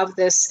also have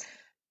this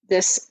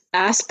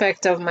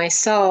aspect of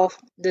myself,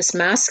 this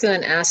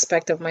masculine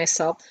aspect of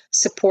myself,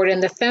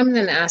 supporting the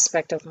feminine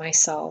aspect of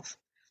myself.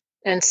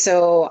 And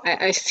so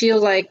I feel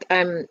like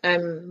I'm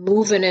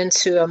moving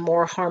into a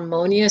more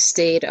harmonious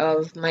state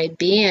of my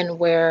being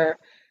where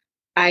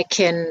I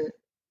can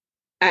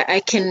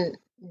I can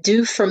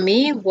do for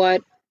me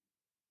what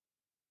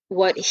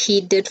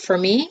he did for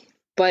me,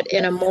 but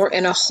in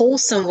a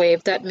wholesome way,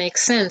 if that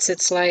makes sense.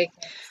 It's like,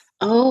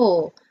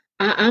 oh,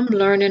 I'm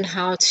learning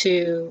how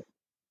to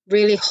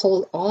really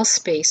hold all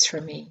space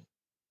for me.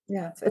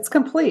 Yes, it's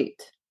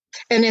complete.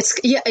 And it's,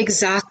 yeah,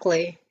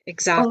 exactly, When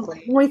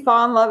exactly. we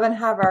fall in love and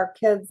have our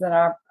kids and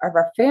our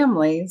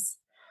families,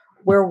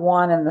 we're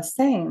one and the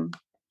same.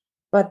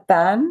 But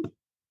then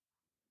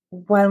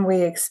when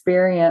we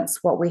experience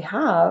what we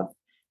have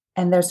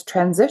and there's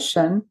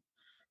transition,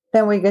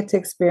 then we get to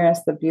experience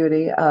the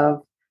beauty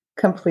of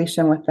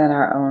completion within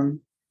our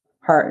own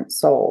heart and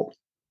soul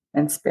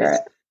and That's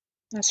spirit.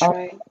 that's Oh,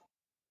 right.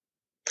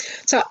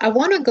 So I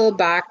want to go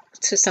back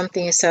to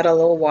something you said a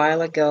little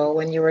while ago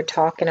when you were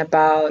talking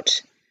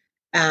about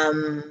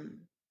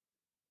um,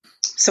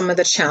 some of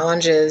the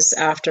challenges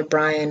after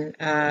Brian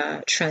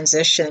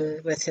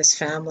transitioned with his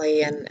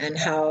family, and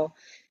how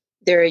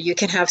there you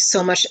can have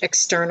so much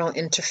external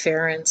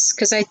interference,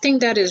 because I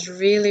think that is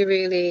really,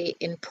 really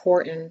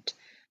important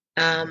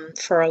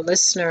for our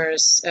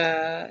listeners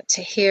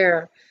to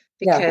hear,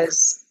 yes,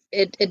 because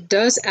it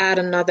does add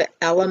another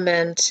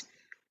element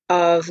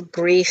of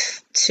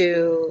grief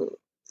to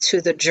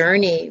the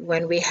journey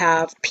when we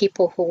have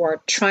people who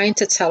are trying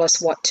to tell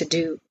us what to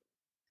do,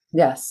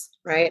 yes,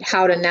 right?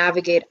 How to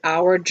navigate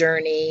our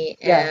journey,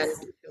 and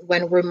yes,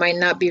 when we might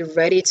not be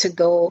ready to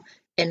go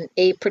in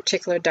a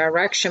particular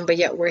direction, but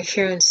yet we're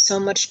hearing so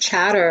much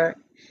chatter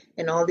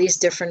in all these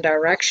different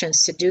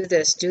directions to do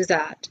this, do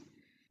that.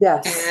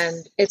 yes.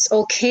 And it's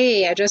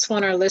okay. I just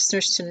want our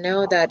listeners to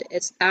know that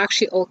it's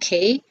actually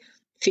okay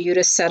for you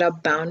to set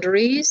up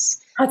boundaries,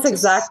 That's to,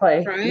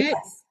 exactly, right?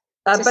 yes.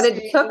 To But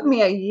it took say,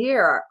 me a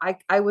year.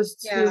 I was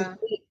too yeah,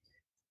 weak.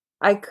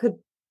 I could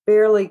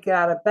barely get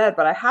out of bed,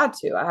 but I had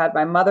to. I had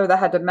my mother that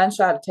had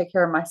dementia. I had to take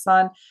care of my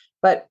son.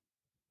 But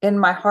in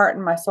my heart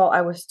and my soul,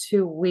 I was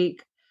too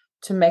weak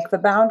to make the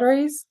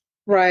boundaries.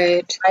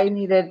 right. I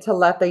needed to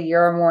let the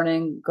year of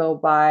mourning go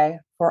by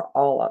for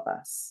all of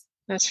us.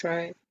 That's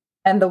right.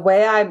 And the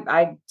way I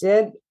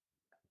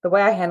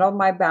handled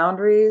my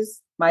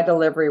boundaries, my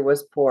delivery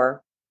was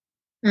poor.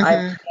 I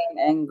Mm-hmm. became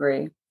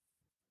angry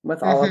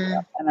with all of Mm-hmm.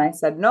 them. And I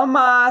said, no,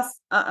 Moss,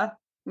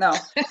 no,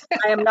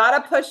 I am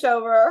not a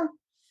pushover.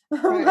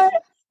 Right.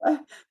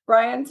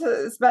 Brian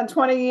spent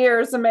 20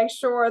 years to make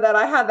sure that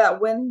I had that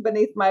wind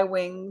beneath my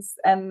wings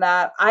and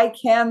that I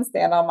can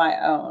stand on my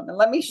own. And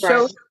let me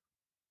show. Right.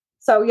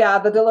 So, yeah,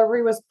 the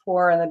delivery was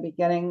poor in the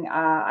beginning.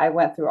 I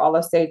went through all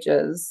the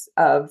stages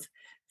of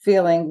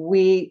feeling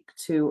weak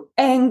to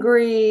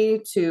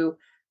angry to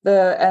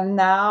and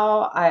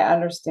now I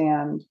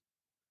understand.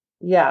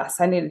 Yes,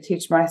 I need to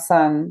teach my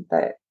son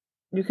that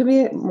you can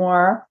be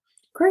more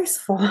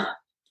graceful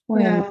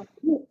when Yeah.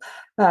 you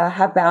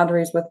have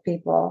boundaries with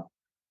people.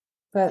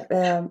 But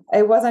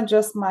it wasn't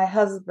just my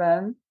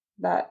husband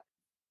that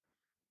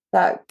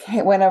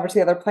went over to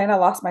the other plane. I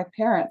lost my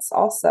parents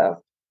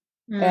also,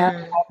 and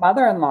Mm, my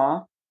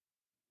mother-in-law,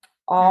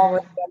 all mm.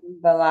 within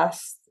the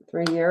last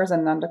 3 years,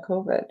 and under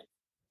COVID.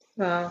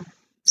 Wow.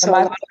 So So a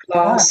my lot of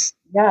son, loss.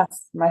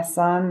 yes, my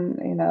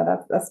son,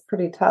 that's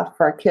pretty tough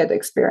for a kid to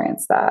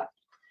experience that.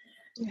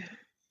 Yeah.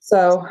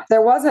 So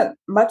there wasn't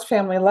much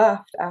family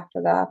left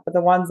after that, but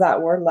the ones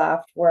that were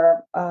left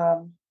were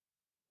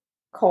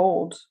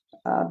cold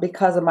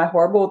because of my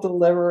horrible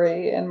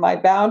delivery and my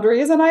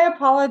boundaries. And I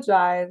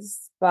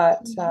apologize,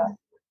 but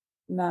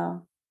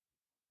no,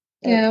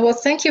 it, Yeah, well,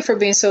 thank you for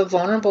being so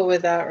vulnerable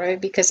with that, right?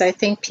 Because I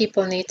think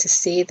people need to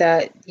see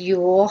that you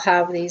will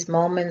have these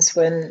moments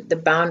when the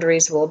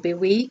boundaries will be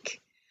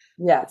weak,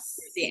 yes,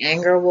 the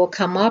anger will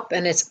come up,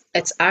 and it's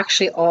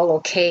actually all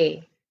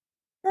okay.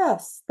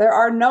 yes, there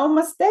are no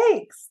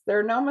mistakes. There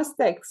are no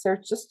mistakes.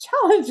 There's just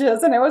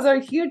challenges. And it was a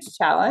huge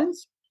challenge.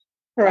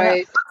 And I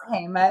Right.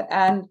 overcame it.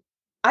 And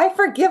I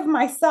forgive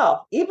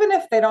myself, even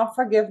if they don't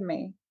forgive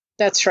me.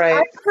 That's I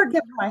right.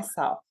 forgive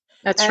myself.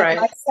 That's And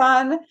my right.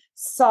 son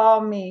saw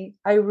me.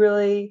 I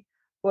really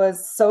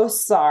was so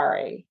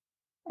sorry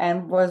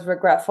and was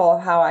regretful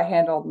of how I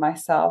handled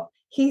myself.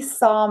 He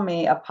saw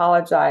me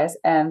apologize,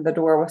 and the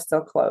door was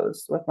still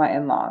closed with my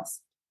in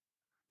laws.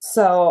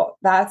 So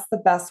that's the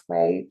best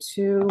way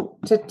to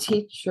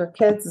teach your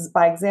kids is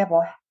by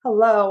example.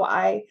 Hello,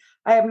 I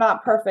am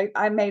not perfect.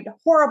 I made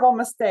horrible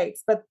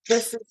mistakes, but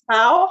this is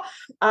how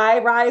I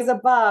rise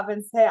above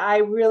and say I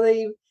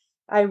really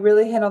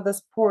handled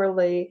this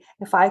poorly.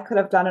 If I could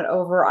have done it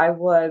over, I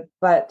would.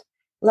 But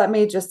let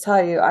me just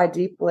tell you, I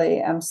deeply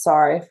am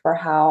sorry for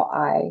how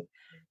I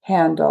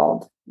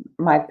handled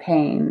my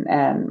pain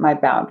and my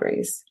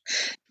boundaries.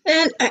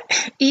 And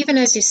even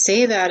as you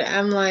say that,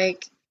 I'm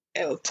like,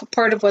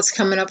 part of what's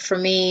coming up for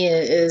me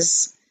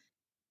is,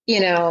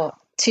 to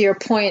your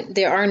point,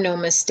 there are no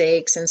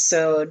mistakes. And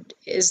so,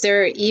 is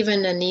there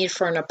even a need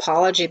for an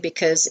apology?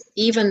 Because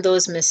even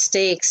those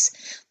mistakes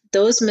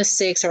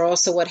are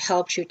also what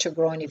helped you to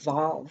grow and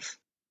evolve.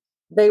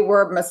 They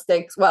were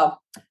mistakes.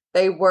 Well,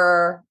 they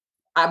were,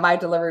 my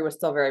delivery was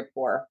still very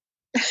poor.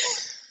 I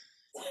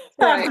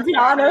have Right, to be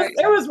right, honest.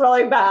 right. It was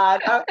really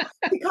bad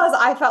because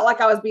I felt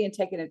like I was being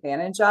taken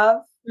advantage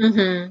of.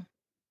 Mm-hmm.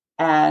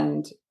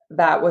 And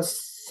that was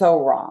so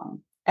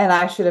wrong. And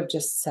I should have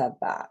just said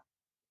that.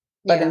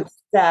 But Yeah.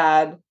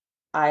 instead,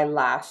 I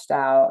lashed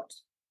out.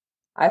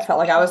 I felt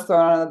like I was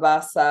thrown under the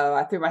bus, so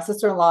I threw my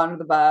sister-in-law under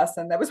the bus,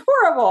 and that was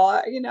horrible.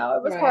 It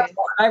was Right.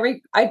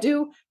 horrible.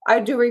 I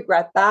do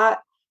regret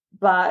that,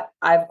 but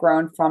I've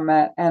grown from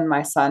it, and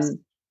my son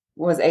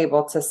was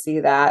able to see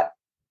that.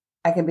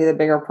 I can be the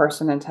bigger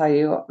person and tell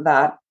you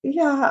that,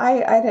 yeah,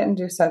 I didn't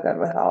do so good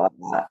with all of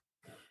that.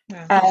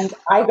 Yeah. And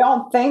I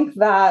don't think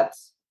that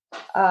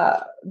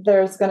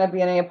there's going to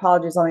be any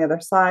apologies on the other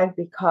side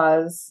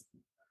because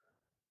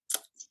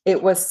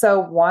it was so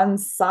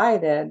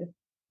one-sided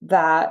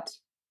that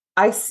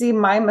I see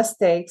my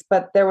mistakes,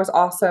 but there was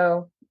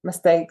also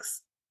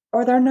mistakes,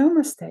 or there are no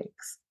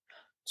mistakes.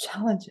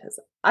 Challenges.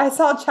 I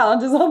saw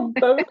challenges on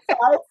both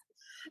sides,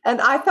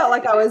 and I felt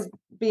like I was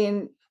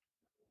being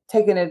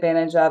taken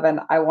advantage of,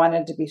 and I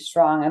wanted to be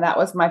strong. And that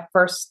was my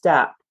first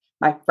step.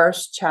 My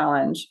first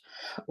challenge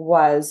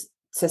was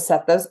to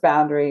set those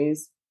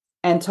boundaries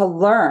and to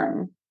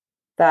learn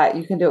that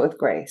you can do it with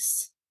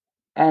grace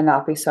and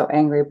not be so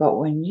angry. But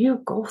when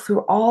you go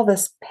through all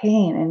this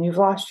pain and you've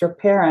lost your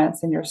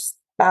parents and your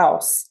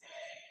spouse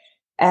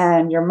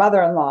and your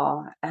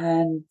mother-in-law,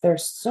 and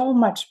there's so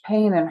much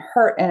pain and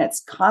hurt and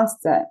it's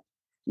constant,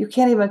 you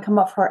can't even come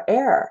up for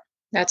air.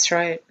 That's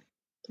right.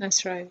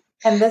 That's right.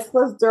 And this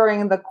was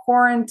during the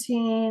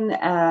quarantine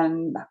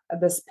and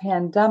this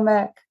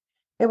pandemic.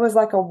 It was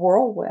like a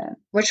whirlwind.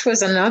 Which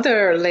was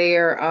another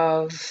layer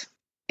of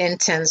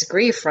intense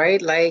grief,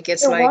 right? Like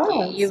it's It like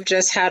was. you've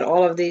just had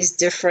all of these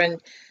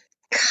different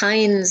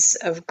kinds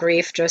of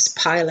grief just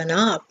piling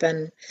up,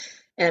 and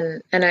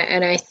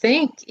I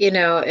think,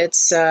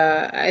 it's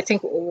I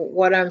think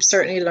what I'm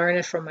certainly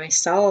learning from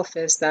myself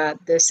is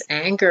that this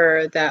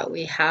anger that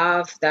we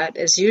have that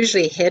is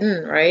usually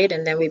hidden, right?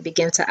 And then we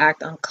begin to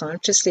act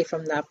unconsciously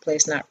from that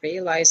place, not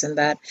realizing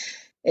that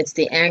it's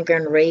the anger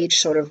and rage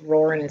sort of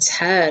roaring its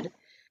head.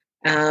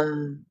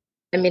 um,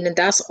 I mean, and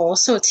that's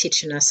also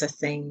teaching us a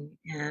thing,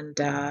 and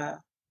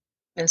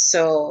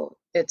so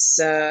it's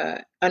and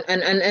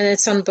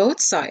it's on both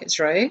sides,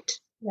 right?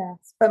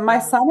 Yes. But my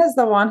Um, son is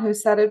the one who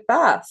said it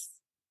best.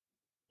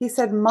 He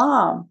said,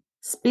 Mom,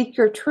 speak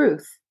your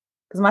truth.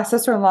 Because my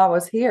sister-in-law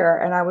was here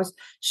and I was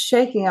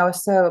shaking. I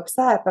was so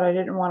upset, but I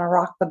didn't want to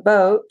rock the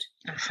boat.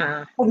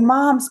 uh-huh. But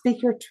Mom,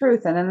 speak your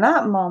truth. And in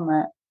that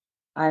moment,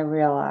 I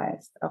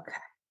realized, okay,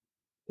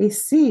 he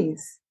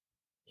sees,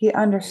 he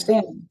Yeah.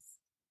 understands.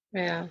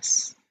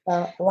 Yes.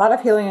 So a lot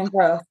of healing and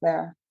growth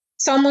there.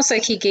 It's almost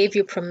like he gave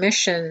you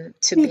permission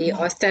to He be did.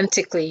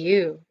 authentically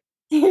you.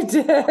 He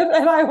did,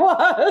 and I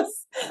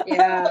was.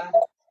 Yeah.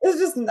 It's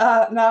just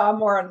now a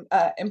more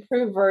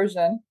improved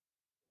version.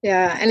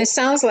 Yeah. And it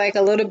sounds like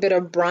a little bit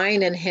of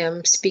Brian and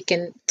him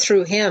speaking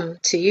through him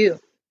to you,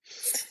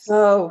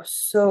 So,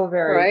 so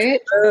very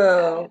right? Yeah.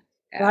 true.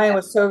 Brian Yeah.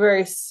 was so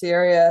very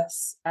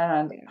serious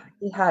and Yeah.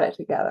 he had it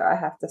together, I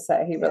have to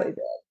say. He Yeah. really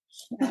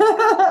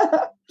Yeah.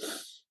 did.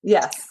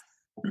 Yes.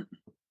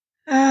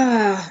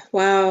 Ah,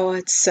 wow.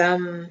 It's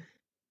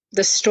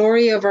the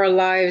story of our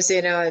lives.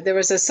 There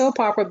was a soap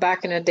opera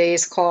back in the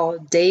days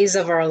called Days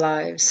of Our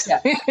Lives.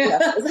 Yes.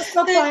 Yes. Is it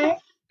still playing?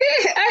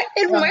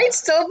 It might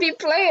still be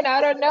playing.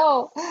 I don't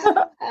know.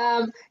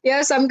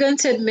 Yes, I'm going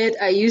to admit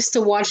I used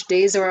to watch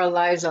Days of Our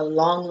Lives a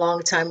long,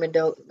 long time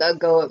ago,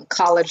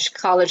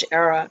 college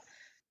era.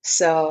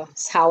 So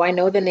it's how I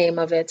know the name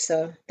of it.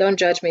 So don't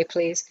judge me,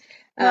 please.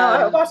 No,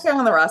 I Um, watched Young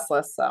and the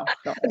Restless, so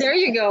don't worry. there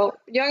you go,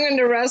 Young and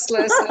the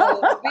Restless.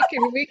 So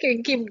we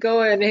can keep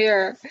going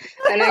here,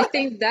 and I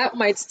think that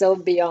might still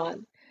be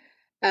on.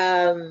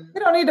 Um,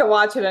 We don't need to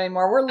watch it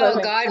anymore. We're Oh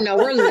living. God, no,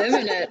 we're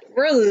living it.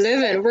 We're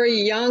living. We're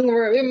young.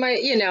 We might,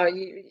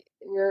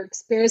 we're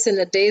experiencing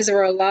the days of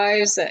our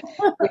lives.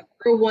 We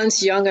were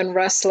once young and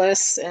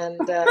restless,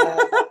 and you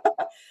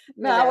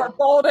Now we're know,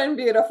 bold and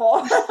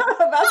beautiful.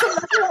 That's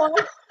another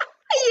one.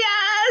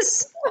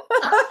 yes,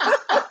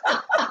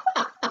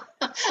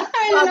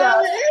 I Got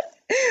love us.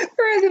 it.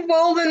 We're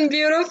bold and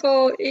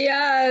beautiful.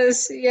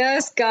 Yes,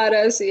 yes,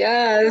 goddess.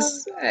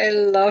 Yes, I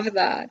love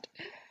that.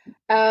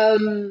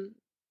 Um,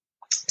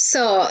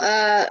 So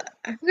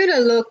I'm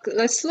gonna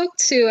let's look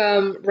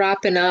to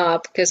wrapping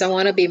up because I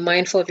want to be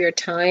mindful of your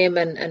time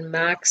and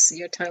Max,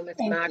 your time with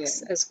Thank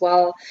Max you. as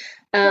well.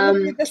 Let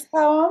me read this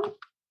poem.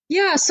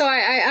 Yeah, so I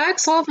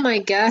ask all of my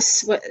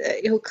guests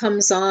who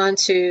comes on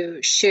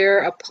to share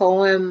a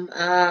poem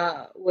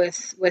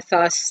with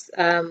us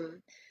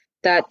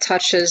that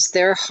touches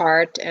their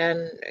heart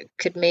and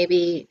could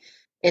maybe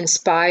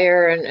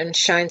inspire and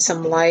shine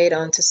some light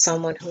onto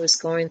someone who is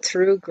going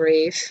through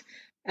grief.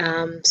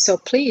 So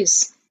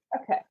please.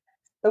 Okay.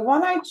 The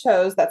one I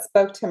chose that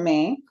spoke to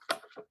me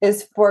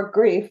is For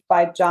Grief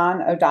by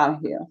John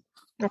O'Donohue.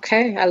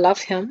 Okay, I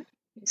love him.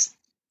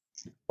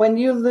 When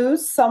you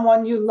lose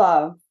someone you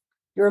love,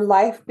 your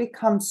life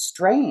becomes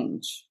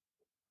strange.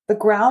 The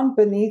ground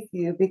beneath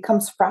you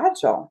becomes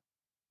fragile.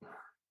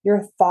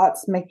 Your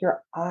thoughts make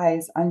your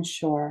eyes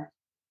unsure.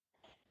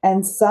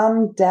 And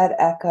some dead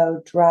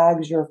echo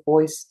drags your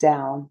voice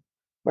down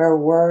where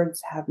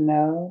words have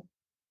no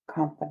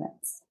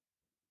confidence.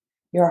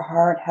 Your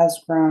heart has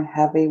grown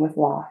heavy with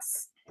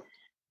loss.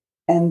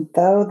 And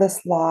though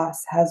this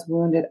loss has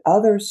wounded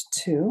others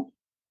too,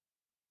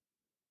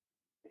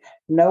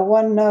 no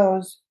one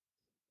knows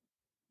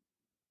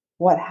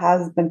what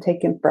has been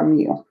taken from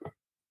you.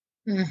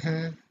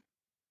 Mm-hmm.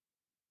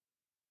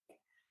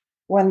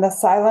 When the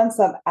silence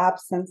of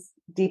absence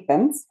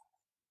deepens,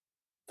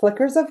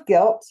 flickers of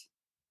guilt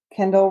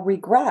kindle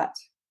regret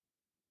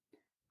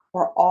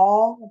for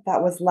all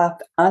that was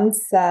left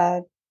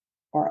unsaid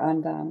or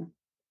undone.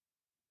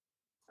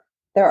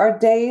 There are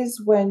days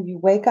when you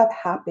wake up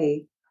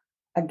happy,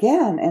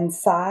 again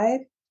inside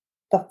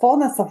the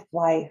fullness of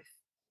life,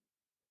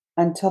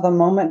 until the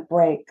moment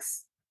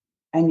breaks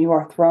and you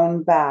are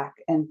thrown back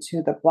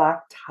into the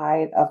black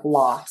tide of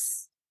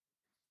loss.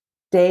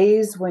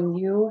 Days when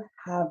you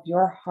have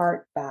your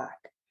heart back,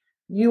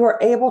 you are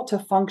able to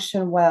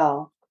function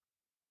well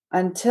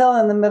until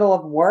in the middle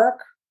of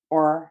work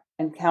or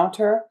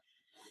encounter,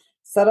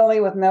 suddenly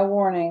with no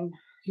warning,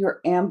 you're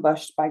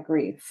ambushed by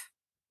grief.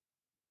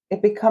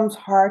 It becomes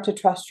hard to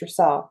trust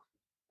yourself.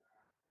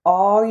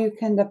 All you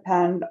can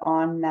depend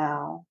on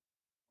now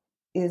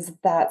is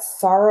that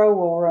sorrow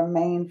will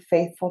remain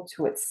faithful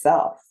to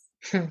itself.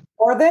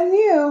 More than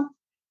you,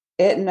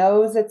 it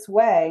knows its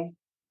way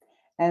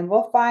and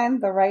will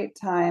find the right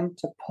time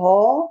to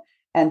pull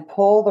and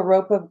pull the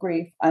rope of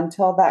grief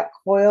until that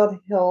coiled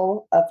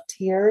hill of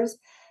tears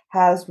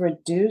has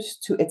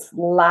reduced to its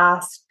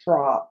last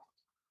drop.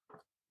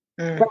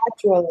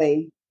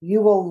 Gradually,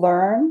 you will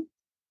learn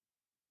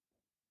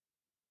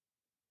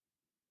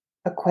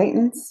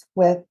acquaintance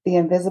with the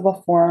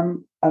invisible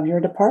form of your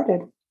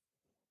departed.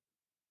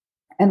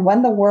 And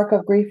when the work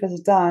of grief is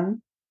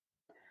done,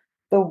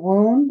 the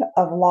wound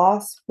of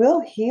loss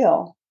will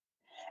heal,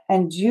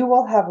 and you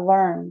will have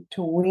learned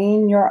to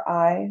wean your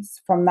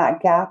eyes from that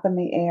gap in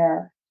the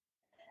air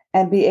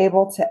and be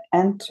able to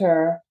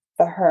enter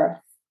the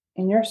hearth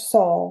in your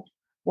soul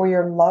where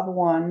your loved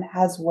one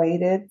has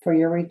waited for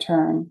your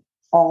return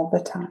all the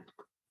time.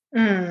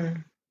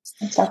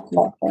 That's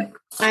lovely.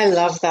 I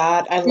love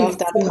that. I love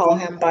that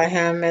poem by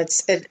him.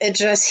 It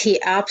just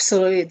he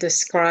absolutely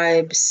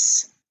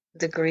describes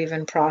the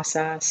grieving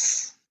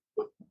process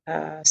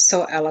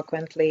so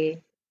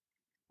eloquently.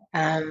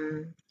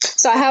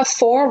 So I have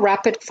 4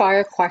 rapid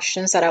fire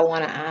questions that I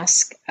want to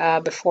ask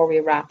before we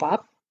wrap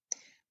up.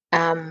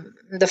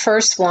 The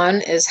first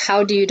one is,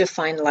 how do you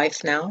define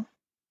life now?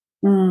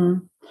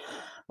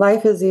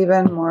 Life is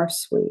even more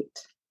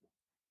sweet.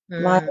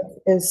 Life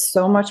is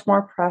so much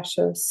more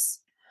precious.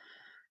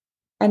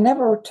 I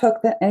never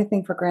took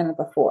anything for granted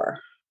before,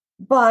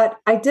 but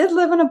I did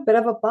live in a bit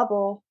of a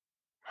bubble.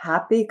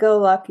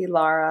 Happy-go-lucky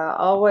Laura,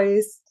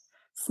 always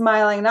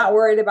smiling, not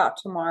worried about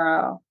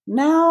tomorrow.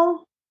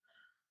 Now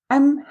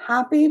I'm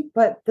happy,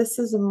 but this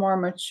is more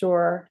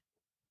mature.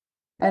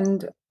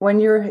 And when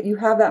you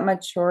have that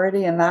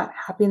maturity and that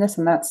happiness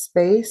and that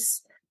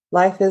space,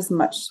 life is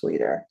much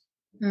sweeter.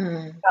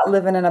 Not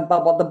living in a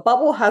bubble. The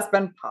bubble has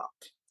been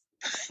popped.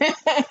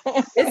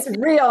 It's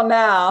real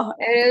now.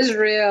 It is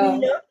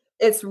real.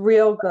 It's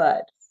real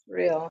good.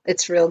 Real.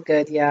 It's real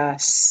good.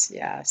 Yes.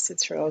 Yes.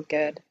 It's real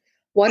good.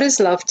 What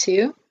is love to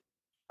you?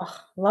 Oh,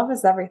 love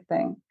is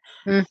everything.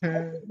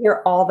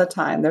 Here all the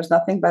time. There's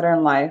nothing better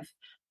in life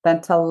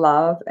than to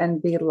love and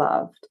be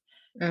loved.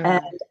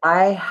 And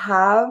I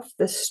have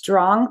this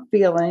strong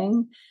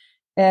feeling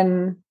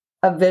in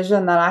a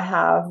vision that I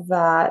have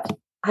that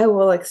I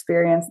will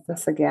experience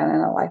this again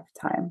in a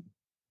lifetime.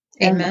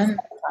 Amen.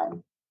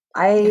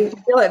 I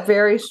feel it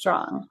very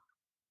strong.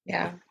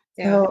 Yeah.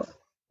 So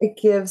it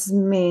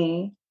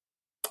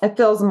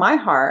fills my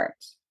heart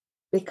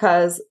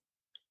because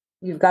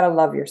you've got to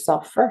love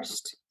yourself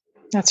first.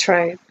 That's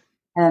right.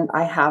 And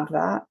I have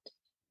that.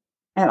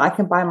 And I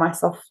can buy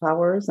myself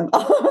flowers and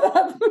all of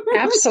that.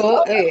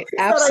 Absolutely.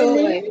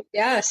 Absolutely.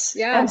 Yes.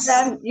 Yes.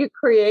 And then you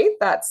create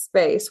that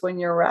space when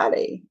you're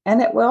ready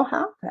and it will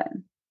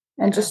happen.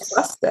 And just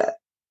trust it.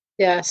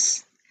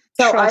 Yes.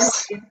 So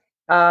trust. I made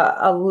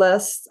a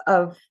list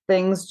of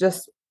things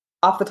just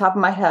off the top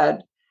of my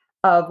head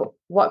of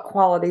what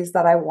qualities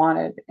that I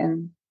wanted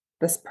in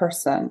this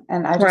person.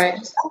 And I just put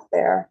Right. it out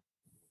there.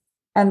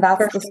 And that's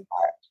the Perfect.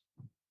 start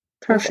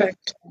with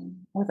Perfect.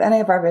 anything, with any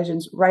of our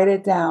visions. Write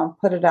it down,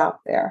 put it out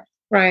there.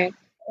 Right.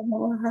 And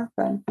what will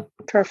happen?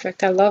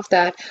 Perfect. I love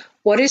that.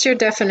 What is your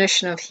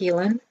definition of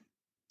healing?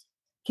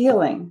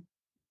 Healing.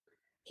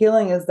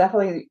 Healing is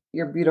definitely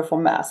your beautiful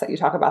mess that you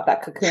talk about,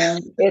 that cocoon.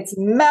 It's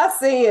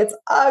messy, it's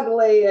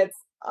ugly,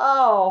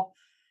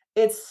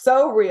 it's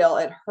so real,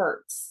 it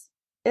hurts.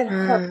 It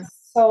Mm, hurts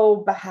so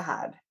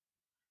bad.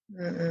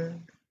 mm,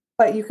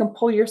 But you can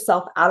pull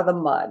yourself out of the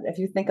mud. If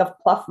you think of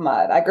pluff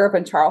mud, I grew up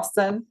in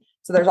Charleston,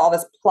 so there's all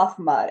this pluff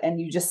mud, and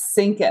you just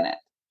sink in it.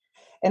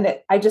 And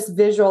I just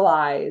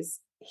visualize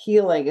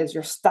healing as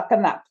you're stuck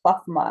in that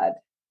pluff mud.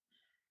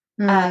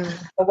 And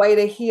mm, the way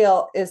to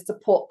heal is to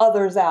pull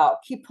others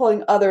out, keep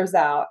pulling others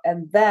out,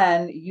 and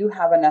then you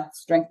have enough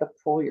strength to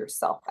pull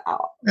yourself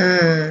out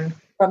mm,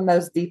 from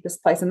those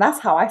deepest places. And that's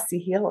how I see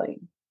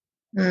healing.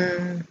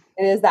 mm.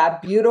 It is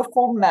that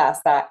beautiful mess,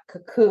 that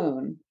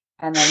cocoon,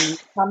 and then you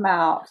come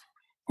out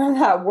from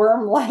that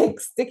worm-like,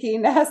 sticky,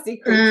 nasty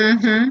creature.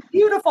 Mm-hmm.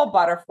 Beautiful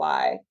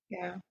butterfly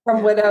Yeah. from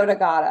Yeah. widow to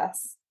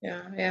goddess.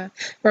 Yeah. Yeah.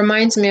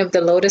 Reminds me of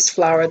the lotus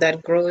flower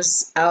that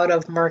grows out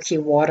of murky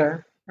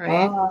water,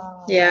 right?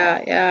 Oh, yeah,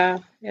 Yeah. Yeah.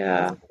 that's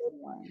Yeah. a good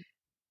one.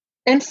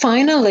 And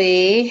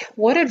finally,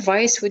 what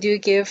advice would you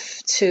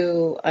give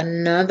to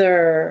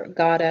another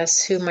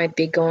goddess who might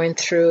be going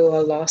through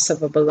a loss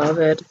of a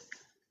beloved?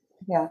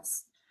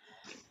 Yes.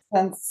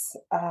 Since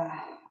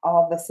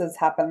all of this has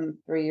happened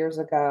 3 years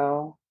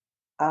ago,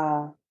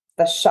 uh,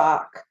 the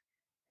shock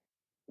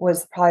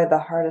was probably the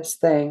hardest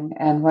thing.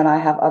 And when I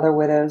have other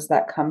widows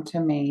that come to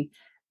me,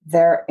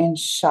 they're in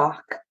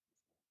shock.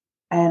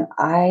 And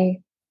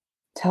I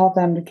tell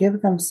them to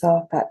give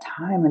themselves that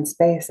time and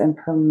space and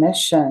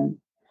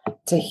permission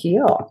to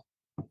heal.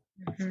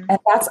 Mm-hmm. And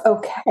that's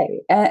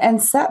okay.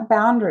 And set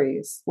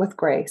boundaries with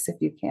grace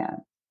if you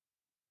can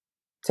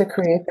to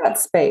create that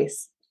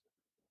space.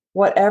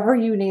 Whatever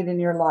you need in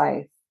your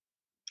life,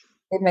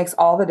 it makes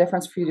all the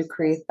difference for you to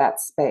create that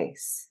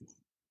space.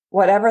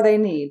 Whatever they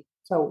need.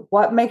 So,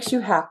 what makes you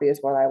happy is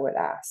what I would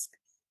ask.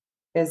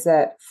 Is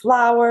it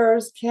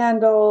flowers,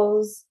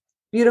 candles,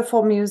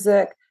 beautiful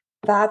music?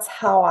 That's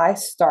how I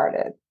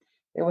started.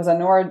 It was a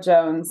Nora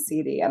Jones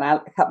CD, and I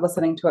kept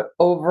listening to it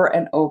over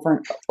and over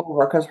and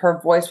over because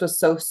her voice was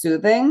so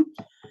soothing.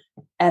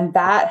 And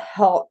that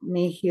helped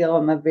me heal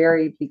in the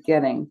very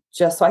beginning,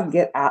 just so I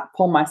can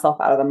pull myself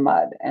out of the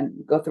mud and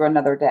go through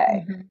another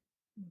day. Mm-hmm.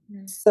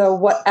 Mm-hmm. So,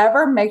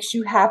 whatever makes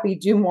you happy,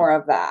 do more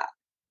of that.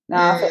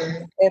 Now,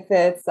 Mm. if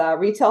it's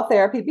retail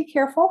therapy, be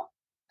careful.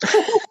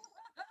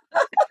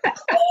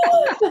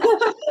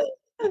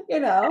 you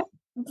know,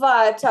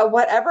 but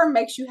whatever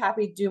makes you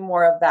happy, do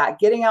more of that.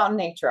 Getting out in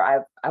nature.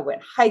 I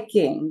went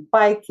hiking,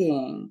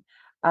 biking.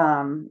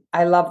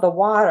 I love the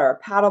water,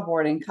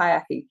 paddleboarding,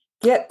 kayaking.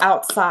 Get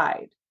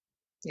outside.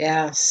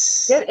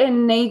 Yes. Get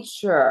in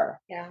nature.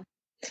 Yeah.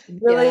 Yeah.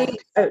 Really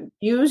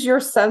use your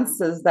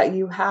senses that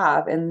you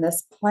have in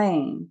this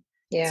plane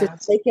to Yeah.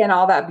 take in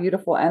all that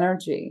beautiful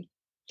energy.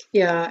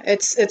 Yeah.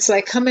 It's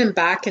like coming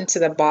back into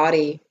the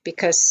body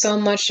because so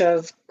much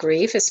of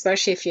grief,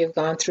 especially if you've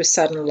gone through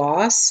sudden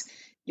loss,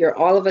 you're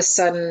all of a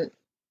sudden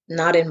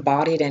not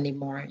embodied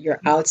anymore.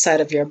 You're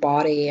outside of your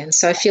body. And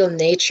so I feel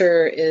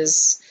nature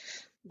is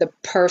the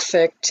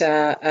perfect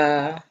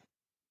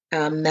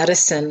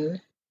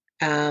medicine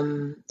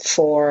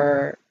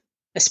for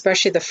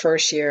especially the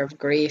first year of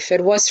grief.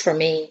 It was for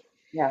me.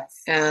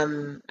 Yes.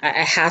 I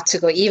had to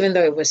go, even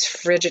though it was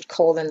frigid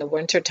cold in the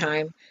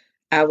wintertime,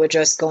 I would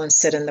just go and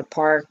sit in the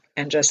park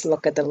and just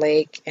look at the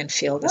lake and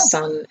feel the Oh,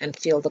 sun and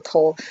feel the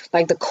cold.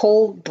 Like the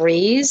cold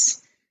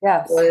breeze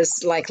yes.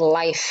 was like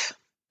life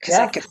because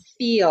I Yes. could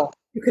feel,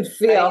 You could right?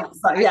 feel.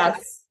 I could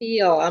Yes.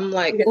 feel. I'm You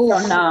like, get so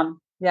oof,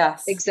 numb.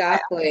 Yes. I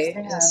exactly.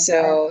 And understand.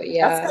 so, That's good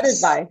yes,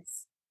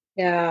 advice.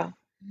 yeah.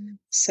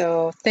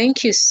 So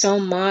thank you so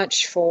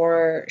much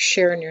for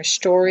sharing your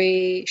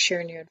story,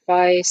 sharing your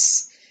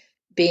advice,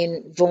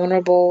 being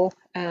vulnerable.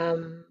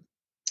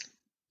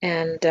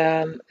 And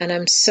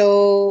I'm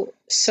so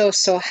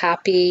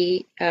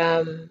happy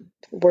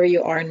where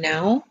you are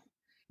now,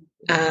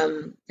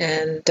 and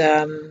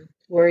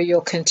where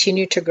you'll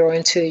continue to grow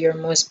into your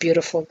most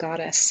beautiful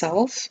goddess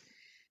self.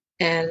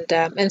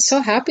 And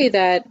so happy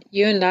that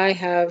you and I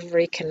have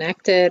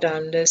reconnected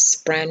on this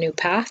brand new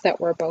path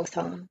that we're both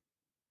on.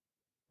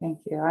 Thank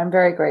you. I'm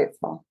very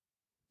grateful.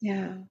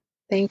 Yeah,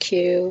 thank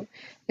you.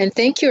 And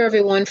thank you,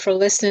 everyone, for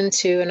listening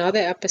to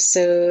another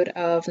episode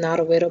of Not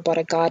a Widow but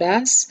a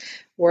Goddess.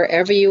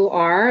 Wherever you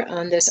are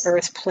on this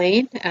earth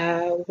plane,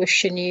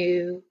 wishing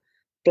you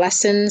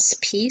blessings,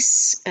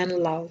 peace, and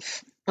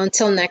love.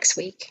 Until next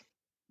week,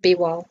 be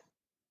well.